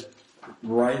read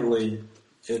rightly,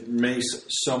 it makes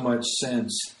so much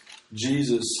sense.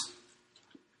 Jesus,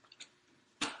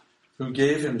 who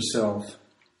gave himself,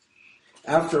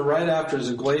 right after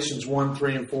is Galatians 1,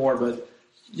 3, and 4, but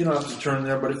you don't have to turn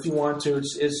there, but if you want to,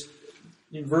 it's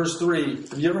in verse 3.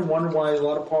 Have you ever wondered why a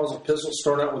lot of Paul's epistles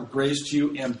start out with grace to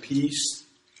you and peace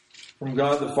from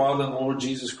God the Father and the Lord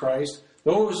Jesus Christ?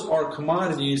 Those are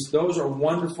commodities, those are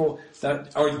wonderful,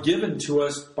 that are given to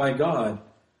us by God.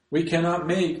 We cannot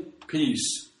make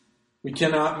peace. We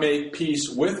cannot make peace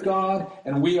with God,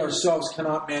 and we ourselves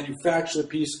cannot manufacture the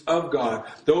peace of God.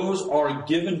 Those are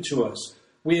given to us.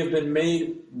 We have been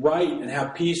made right and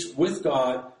have peace with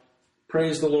God.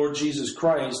 Praise the Lord Jesus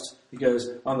Christ,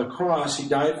 because on the cross he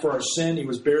died for our sin, he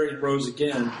was buried and rose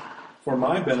again for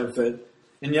my benefit.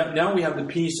 And yet now we have the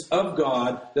peace of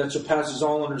God that surpasses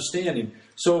all understanding.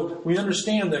 So we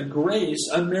understand that grace,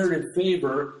 unmerited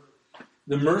favor,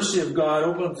 the mercy of God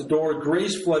opened up the door.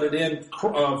 Grace flooded in.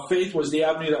 Faith was the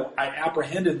avenue that I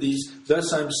apprehended these.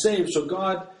 Thus I'm saved. So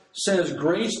God says,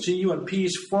 grace to you and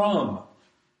peace from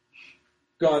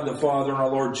God the Father and our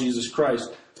Lord Jesus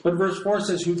Christ. But verse 4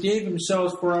 says, who gave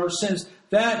himself for our sins,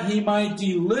 that he might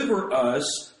deliver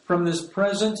us from this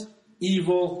present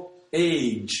evil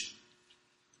age,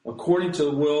 according to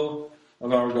the will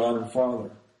of our God and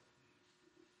Father.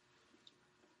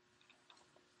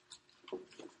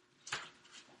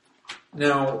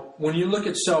 Now, when you look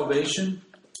at salvation,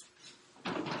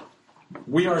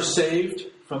 we are saved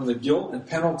from the guilt and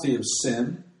penalty of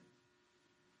sin.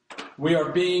 We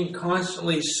are being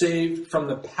constantly saved from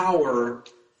the power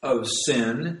of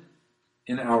sin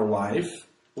in our life,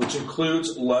 which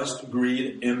includes lust,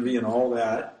 greed, envy, and all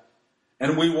that.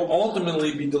 And we will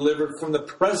ultimately be delivered from the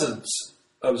presence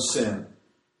of sin.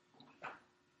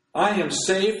 I am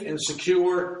safe and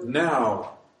secure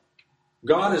now.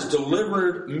 God has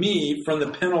delivered me from the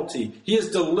penalty. He has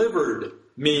delivered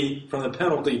me from the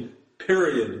penalty,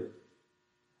 period.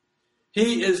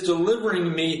 He is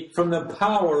delivering me from the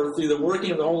power through the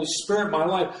working of the Holy Spirit in my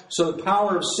life. So the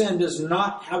power of sin does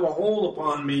not have a hold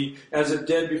upon me as it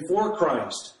did before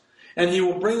Christ. And he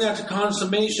will bring that to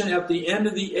consummation at the end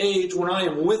of the age when I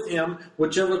am with him,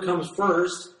 whichever comes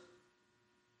first.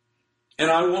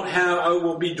 And I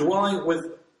will be dwelling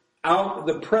without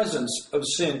the presence of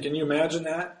sin. Can you imagine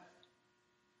that?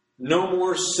 No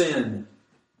more sin.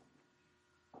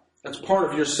 That's part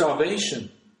of your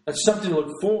salvation. That's something to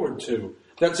look forward to.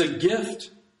 That's a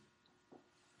gift.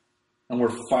 And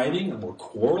we're fighting and we're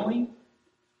quarreling?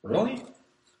 Really?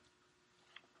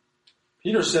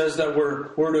 Peter says that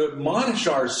we're to admonish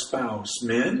our spouse,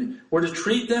 men. We're to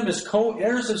treat them as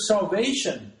co-heirs of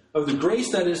salvation, of the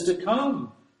grace that is to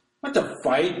come. Not to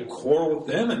fight and quarrel with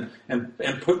them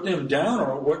and put them down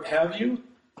or what have you.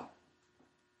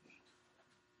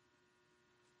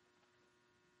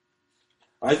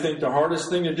 I think the hardest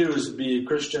thing to do is to be a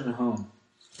Christian at home.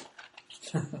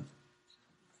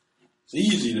 It's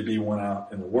easy to be one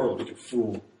out in the world. You can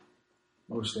fool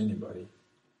most anybody.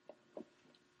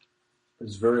 But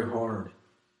it's very hard.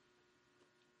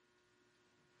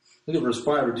 Look at verse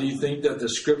 5. Do you think that the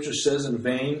Scripture says in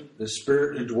vain, the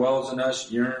Spirit who dwells in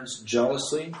us yearns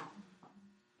jealously?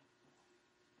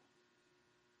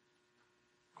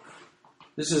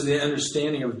 This is the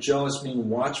understanding of jealous meaning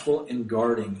watchful and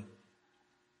guarding.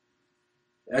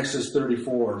 Exodus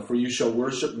 34, for you shall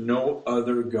worship no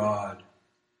other God.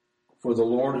 For the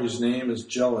Lord whose name is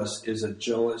jealous is a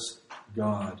jealous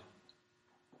God.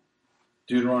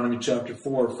 Deuteronomy chapter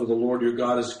 4, for the Lord your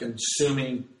God is a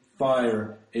consuming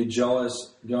fire, a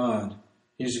jealous God.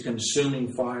 He's a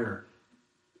consuming fire.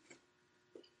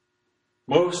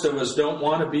 Most of us don't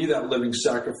want to be that living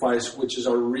sacrifice, which is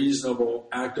our reasonable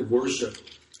act of worship.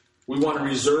 We want to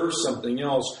reserve something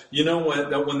else. You know what?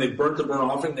 That when they burnt the burnt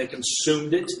offering, they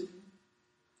consumed it.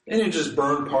 They didn't just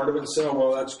burn part of it and say, oh,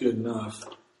 well, that's good enough.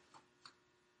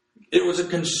 It was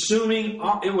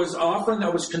it was offering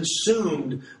that was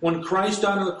consumed. When Christ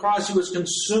died on the cross, he was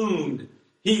consumed.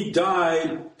 He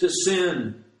died to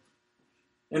sin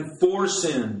and for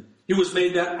sin. He was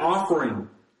made that offering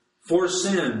for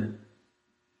sin.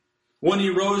 When he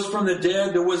rose from the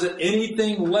dead, there wasn't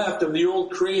anything left of the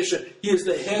old creation. He is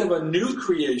the head of a new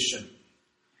creation.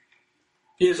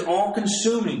 He is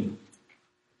all-consuming,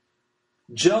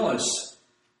 jealous.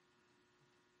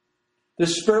 The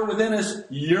Spirit within us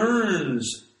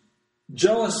yearns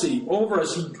jealousy over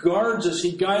us. He guards us.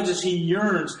 He guides us. He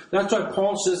yearns. That's why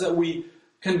Paul says that we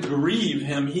can grieve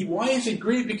him. Why is he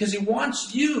grieved? Because he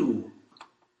wants you.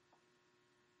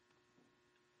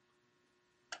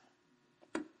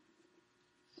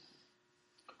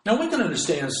 Now we can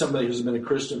understand somebody who's been a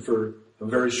Christian for a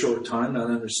very short time, not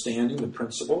understanding the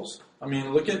principles. I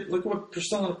mean, look at what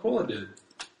Priscilla and Aquila did.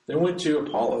 They went to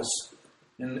Apollos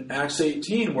in Acts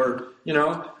 18, where,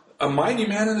 a mighty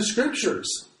man in the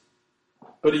Scriptures,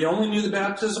 but he only knew the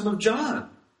baptism of John.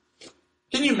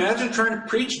 Can you imagine trying to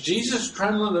preach Jesus,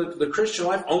 trying to live the Christian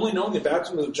life, only knowing the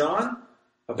baptism of John,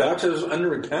 a baptism under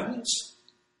repentance?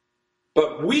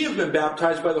 But we have been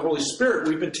baptized by the Holy Spirit.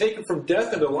 We've been taken from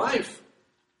death into life.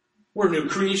 We're new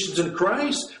creations in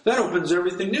Christ. That opens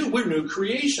everything new. We're new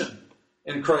creation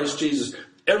in Christ Jesus.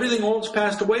 Everything old's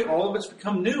passed away. All of it's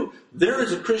become new. There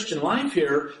is a Christian life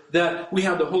here that we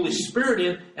have the Holy Spirit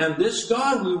in. And this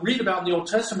God we read about in the Old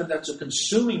Testament, that's a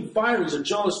consuming fire. He's a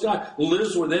jealous God,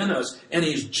 lives within us. And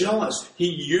he's jealous. He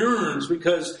yearns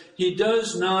because he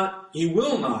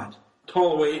will not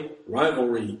tolerate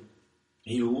rivalry.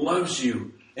 He loves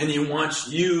you. And he wants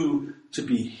you to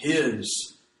be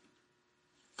his.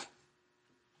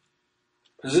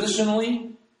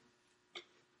 Positionally,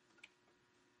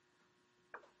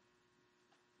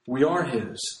 we are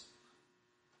his.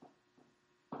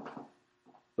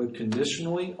 But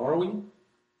conditionally, are we?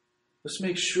 Let's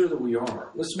make sure that we are.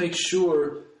 Let's make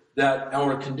sure that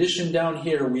our condition down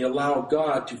here, we allow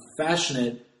God to fashion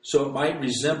it so it might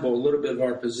resemble a little bit of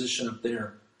our position up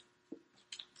there.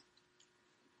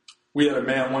 We had a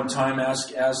man one time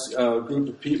ask a group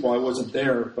of people, I wasn't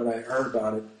there, but I heard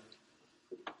about it.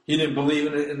 He didn't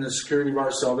believe in the security of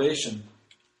our salvation.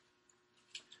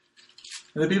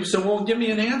 And the people said, well, give me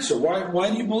an answer. Why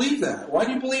do you believe that? Why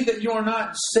do you believe that you are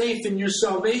not safe in your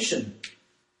salvation?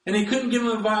 And he couldn't give him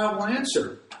a viable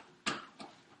answer.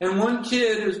 And one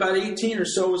kid who was about 18 or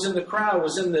so was in the crowd,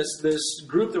 was in this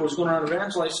group that was going around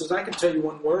evangelizing. He says, I can tell you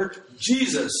one word,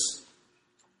 Jesus.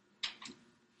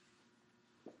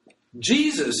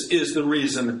 Jesus is the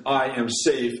reason I am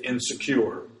safe and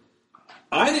secure.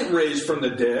 I didn't raise from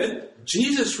the dead.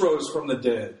 Jesus rose from the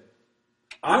dead.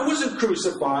 I wasn't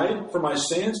crucified for my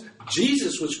sins.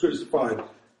 Jesus was crucified.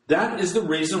 That is the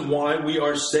reason why we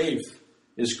are safe,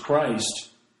 is Christ.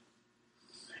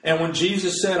 And when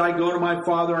Jesus said, I go to my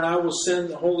Father and I will send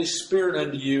the Holy Spirit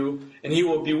unto you, and he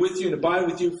will be with you and abide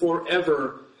with you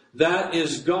forever, that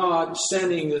is God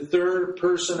sending the third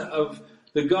person of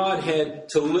the Godhead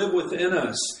to live within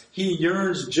us. He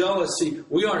yearns jealousy.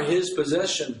 We are his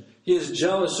possession. He is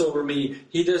jealous over me.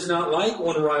 He does not like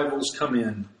when rivals come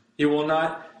in.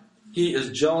 He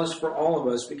is jealous for all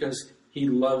of us because he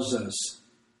loves us.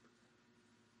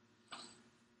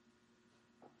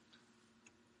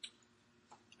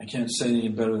 I can't say any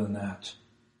better than that.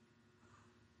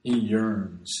 He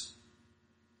yearns.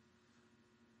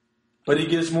 But he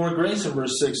gives more grace in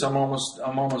verse 6. I'm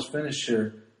almost finished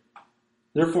here.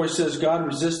 Therefore he says, God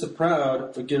resists the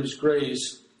proud, but gives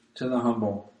grace to the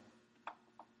humble.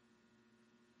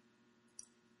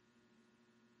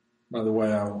 By the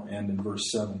way, I will end in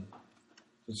verse 7.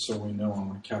 Just so we know, I'm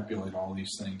going to calculate all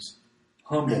these things.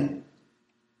 Humble.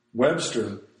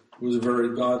 Webster was a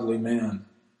very godly man.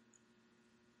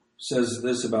 Says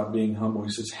this about being humble.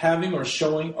 He says, having or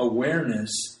showing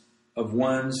awareness of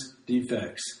one's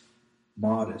defects.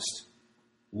 Modest.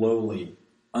 Lowly.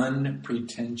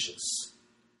 Unpretentious.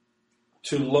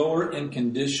 To lower in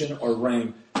condition or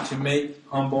rank. To make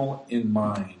humble in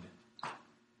mind.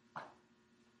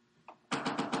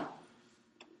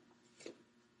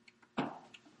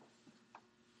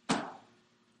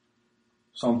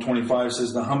 Psalm 25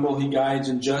 says, the humble he guides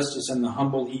in justice, and the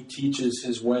humble he teaches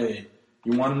his way.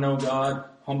 You want to know God?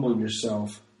 Humble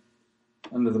yourself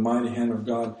under the mighty hand of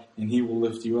God, and he will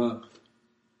lift you up.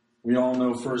 We all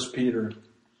know 1 Peter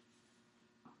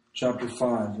chapter 5.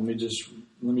 Let me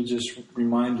just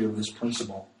remind you of this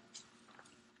principle.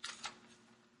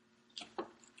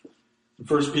 In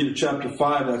 1 Peter chapter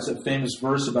 5, that's a famous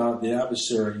verse about the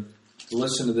adversary.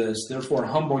 Listen to this. Therefore,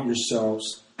 humble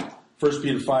yourselves. 1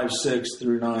 Peter 5, 6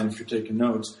 through 9, if you're taking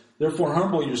notes. Therefore,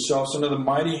 humble yourselves under the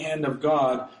mighty hand of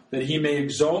God, that he may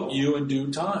exalt you in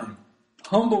due time.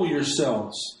 Humble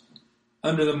yourselves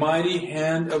under the mighty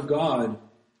hand of God.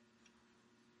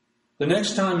 The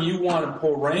next time you want to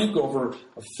pull rank over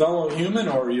a fellow human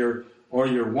or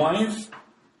your wife,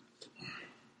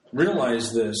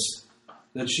 realize this,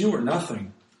 that you are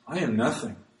nothing. I am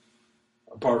nothing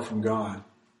apart from God.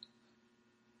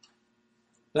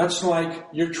 That's like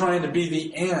you're trying to be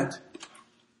the ant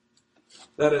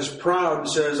that is proud and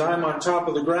says, I'm on top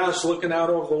of the grass looking out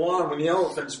over the lawn when the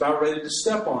elephant's about ready to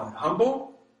step on it.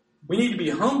 Humble? We need to be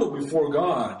humble before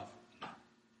God.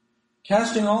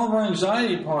 Casting all of our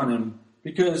anxiety upon Him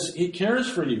because He cares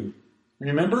for you.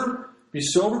 Remember, be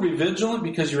sober, be vigilant,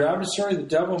 because your adversary, the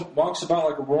devil, walks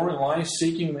about like a roaring lion,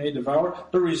 seeking whom he may devour,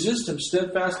 but resist him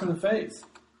steadfast in the faith.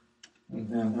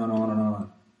 And on and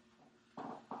on.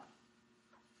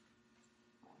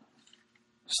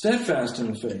 Steadfast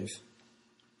in the faith.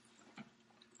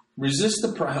 Resist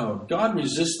the proud. God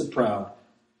resists the proud.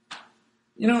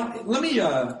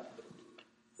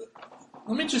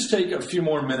 Let me just take a few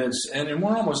more minutes, and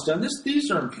we're almost done.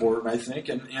 These are important, I think,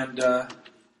 and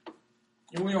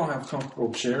we all have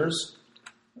comfortable chairs.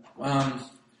 I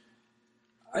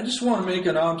just want to make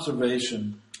an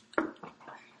observation.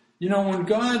 When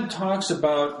God talks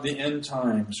about the end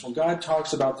times, when God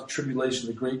talks about the tribulation,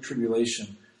 the great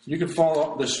tribulation, you can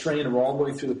follow the strain of all the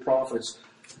way through the prophets.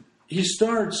 He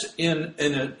starts in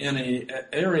an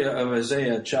area of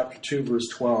Isaiah chapter 2, verse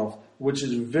 12, which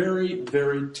is very,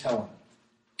 very telling.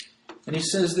 And he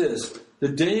says this, the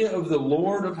day of the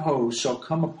Lord of hosts shall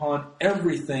come upon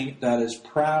everything that is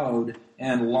proud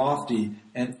and lofty,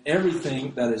 and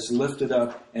everything that is lifted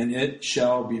up, and it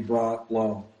shall be brought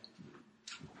low.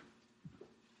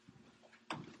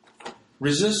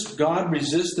 God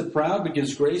resists the proud, but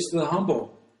gives grace to the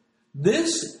humble.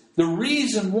 The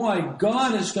reason why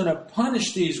God is going to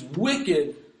punish these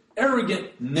wicked,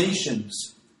 arrogant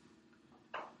nations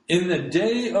in the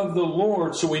day of the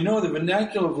Lord, so we know the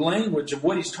vernacular language of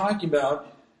what He's talking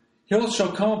about, He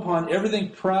shall come upon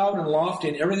everything proud and lofty,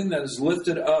 and everything that is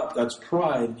lifted up, that's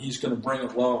pride, He's going to bring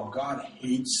it low. God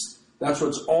hates. That's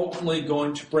what's ultimately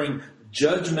going to bring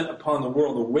judgment upon the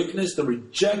world. The wickedness, the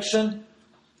rejection,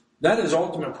 that is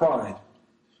ultimate pride.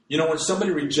 When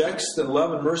somebody rejects the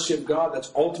love and mercy of God, that's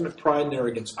ultimate pride and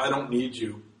arrogance. I don't need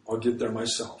you. I'll get there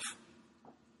myself.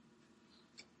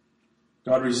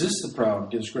 God resists the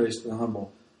proud, gives grace to the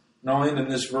humble. Now, in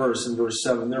this verse, in verse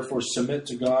 7, therefore submit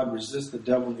to God, resist the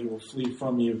devil, and he will flee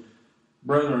from you.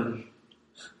 Brethren,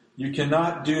 you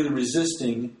cannot do the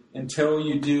resisting until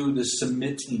you do the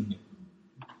submitting.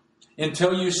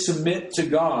 Until you submit to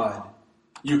God,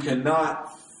 you cannot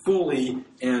fully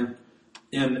and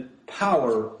in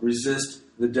power resist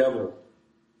the devil.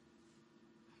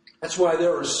 That's why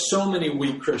there are so many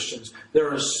weak Christians.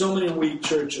 There are so many weak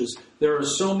churches. There are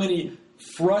so many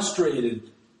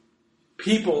frustrated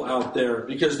people out there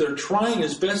because they're trying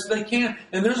as best they can.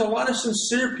 And there's a lot of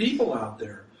sincere people out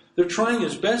there. They're trying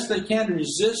as best they can to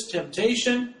resist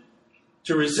temptation,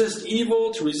 to resist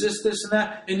evil, to resist this and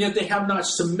that, and yet they have not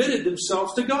submitted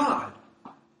themselves to God.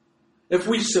 If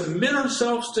we submit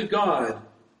ourselves to God,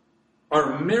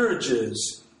 our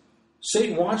marriages,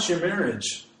 Satan wants your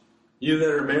marriage. You that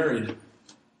are married,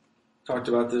 talked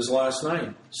about this last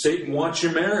night. Satan wants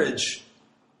your marriage.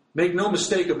 Make no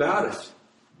mistake about it.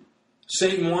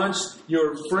 Satan wants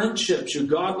your friendships, your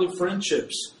godly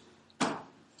friendships.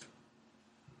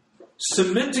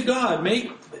 Submit to God.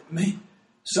 Make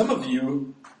some of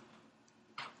you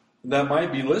that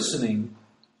might be listening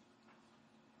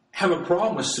have a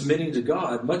problem with submitting to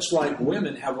God, much like a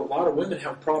lot of women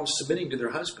have problems submitting to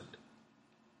their husband.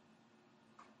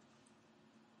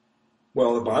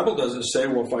 Well, the Bible doesn't say,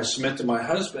 well, if I submit to my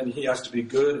husband, he has to be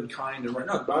good and kind and right.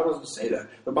 No, the Bible doesn't say that.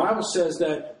 The Bible says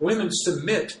that women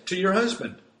submit to your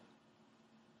husband.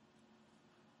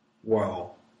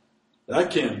 Well, that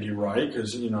can't be right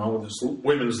because, this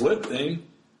women's lib thing.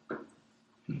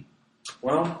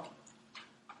 Well,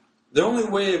 the only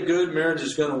way a good marriage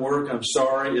is going to work, I'm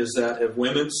sorry, is that if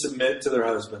women submit to their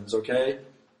husbands, okay?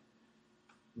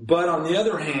 But on the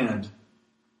other hand,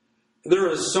 there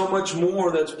is so much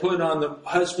more that's put on the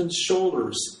husband's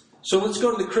shoulders. So let's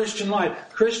go to the Christian life.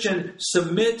 Christian,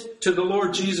 submit to the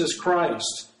Lord Jesus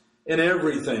Christ in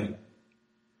everything.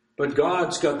 But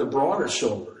God's got the broader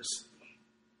shoulders.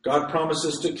 God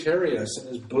promises to carry us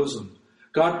in His bosom.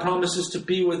 God promises to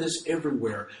be with us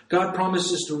everywhere. God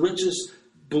promises to riches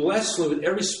bless us with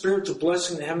every spiritual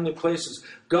blessing in the heavenly places.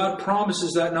 God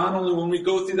promises that not only when we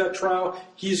go through that trial,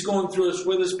 He's going through us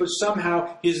with us, but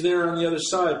somehow He's there on the other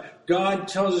side. God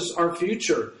tells us our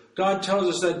future. God tells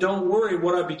us that don't worry,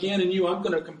 what I began in you, I'm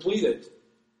going to complete it.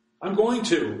 I'm going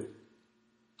to.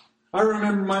 I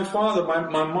remember my father,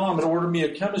 my mom had ordered me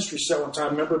a chemistry set one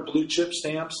time. Remember blue chip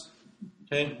stamps?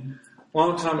 Okay.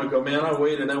 long time ago, man, I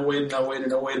waited.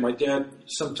 My dad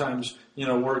sometimes,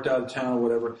 worked out of town or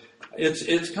whatever.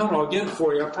 It's coming. I'll get it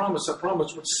for you. I promise.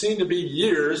 Which seemed to be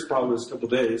years, probably was a couple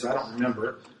of days. I don't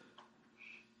remember.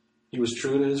 He was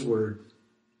true to his word.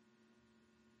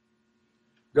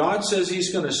 God says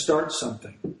he's going to start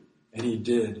something, and he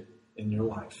did in your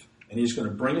life. And he's going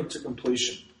to bring it to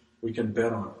completion. We can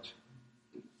bet on it.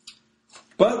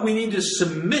 But we need to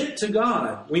submit to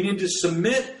God. We need to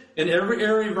submit in every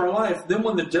area of our life. Then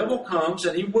when the devil comes,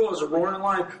 and he will as a roaring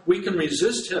lion, we can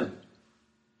resist him.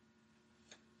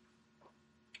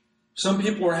 Some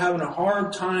people are having a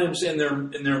hard times in their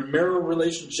marital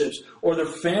relationships or their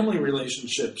family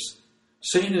relationships.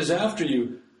 Satan is after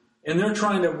you, and they're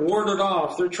trying to ward it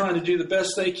off. They're trying to do the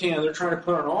best they can. They're trying to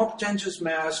put on all pretentious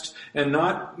masks and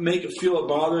not make it feel it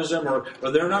bothers them, or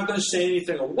they're not going to say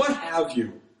anything, or what have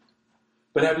you.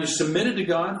 But have you submitted to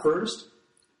God first?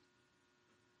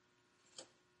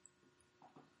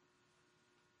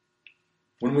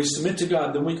 When we submit to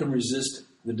God, then we can resist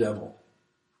the devil.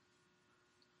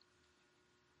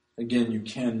 Again, you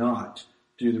cannot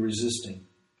do the resisting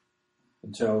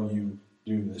until you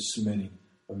do the submitting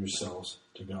of yourselves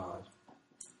to God.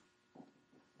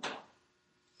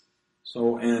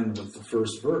 So I'll end with the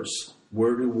first verse.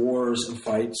 Where do wars and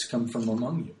fights come from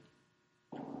among you?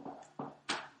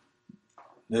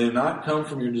 They do not come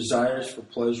from your desires for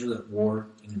pleasure that war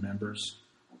in your members.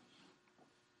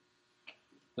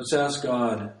 Let's ask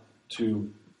God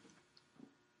to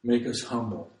make us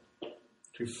humble,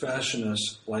 to fashion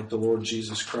us like the Lord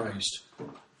Jesus Christ,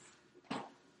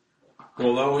 who,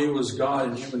 although he was God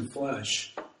in human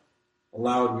flesh,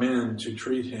 allowed men to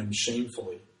treat him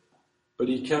shamefully. But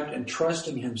he kept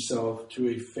entrusting himself to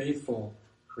a faithful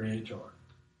Creator,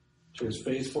 to his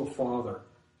faithful Father.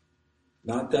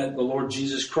 Not that the Lord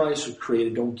Jesus Christ was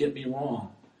created, don't get me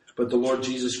wrong, but the Lord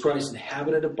Jesus Christ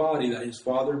inhabited a body that his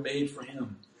Father made for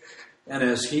him. And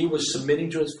as he was submitting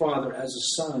to his Father as a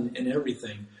son in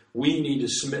everything, we need to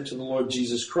submit to the Lord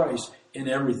Jesus Christ in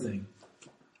everything.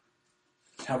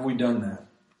 Have we done that?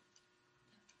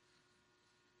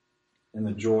 And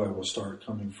the joy will start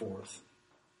coming forth.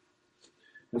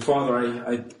 And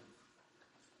Father,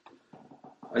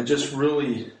 I just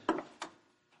really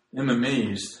am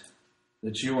amazed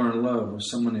that you are in love with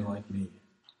somebody like me.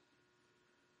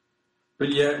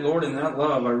 But yet, Lord, in that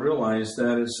love, I realize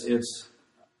that it's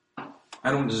I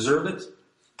don't deserve it.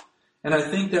 And I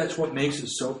think that's what makes it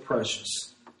so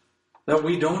precious. That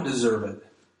we don't deserve it.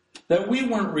 That we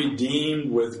weren't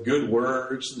redeemed with good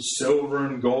works and silver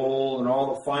and gold and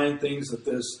all the fine things that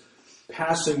this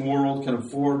passing world can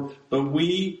afford. But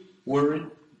we were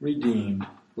redeemed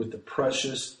with the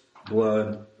precious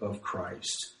blood of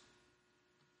Christ.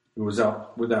 It was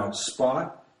without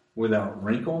spot, without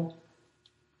wrinkle.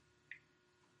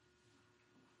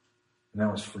 And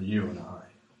that was for you and I,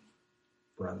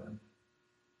 brethren.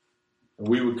 And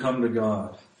we would come to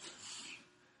God,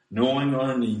 knowing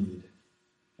our need,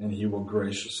 and he will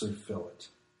graciously fill it.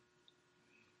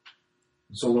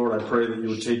 And so, Lord, I pray that you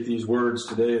would take these words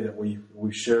today that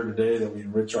we've shared today, that we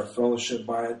enrich our fellowship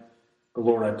by it. But,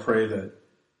 Lord, I pray that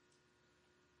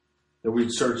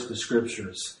we'd search the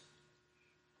Scriptures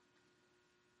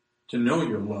to know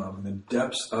your love and the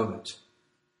depths of it,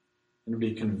 and to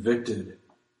be convicted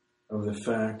of the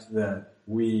fact that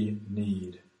we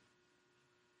need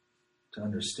to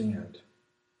understand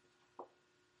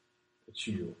that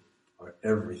you are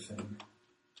everything,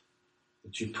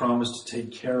 that you promise to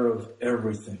take care of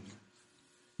everything,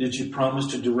 that you promise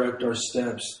to direct our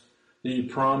steps, that you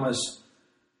promise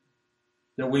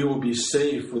that we will be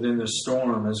safe within the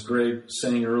storm, as Greg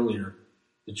sang earlier,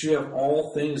 that you have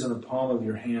all things in the palm of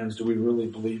your hands. Do we really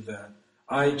believe that?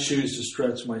 I choose to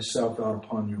stretch myself out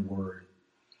upon your word.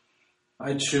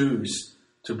 I choose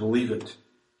to believe it.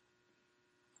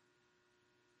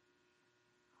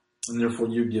 And therefore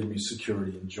you give me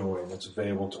security and joy that's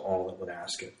available to all that would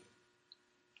ask it.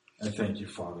 I thank you,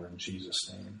 Father, in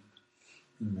Jesus' name.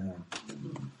 Amen.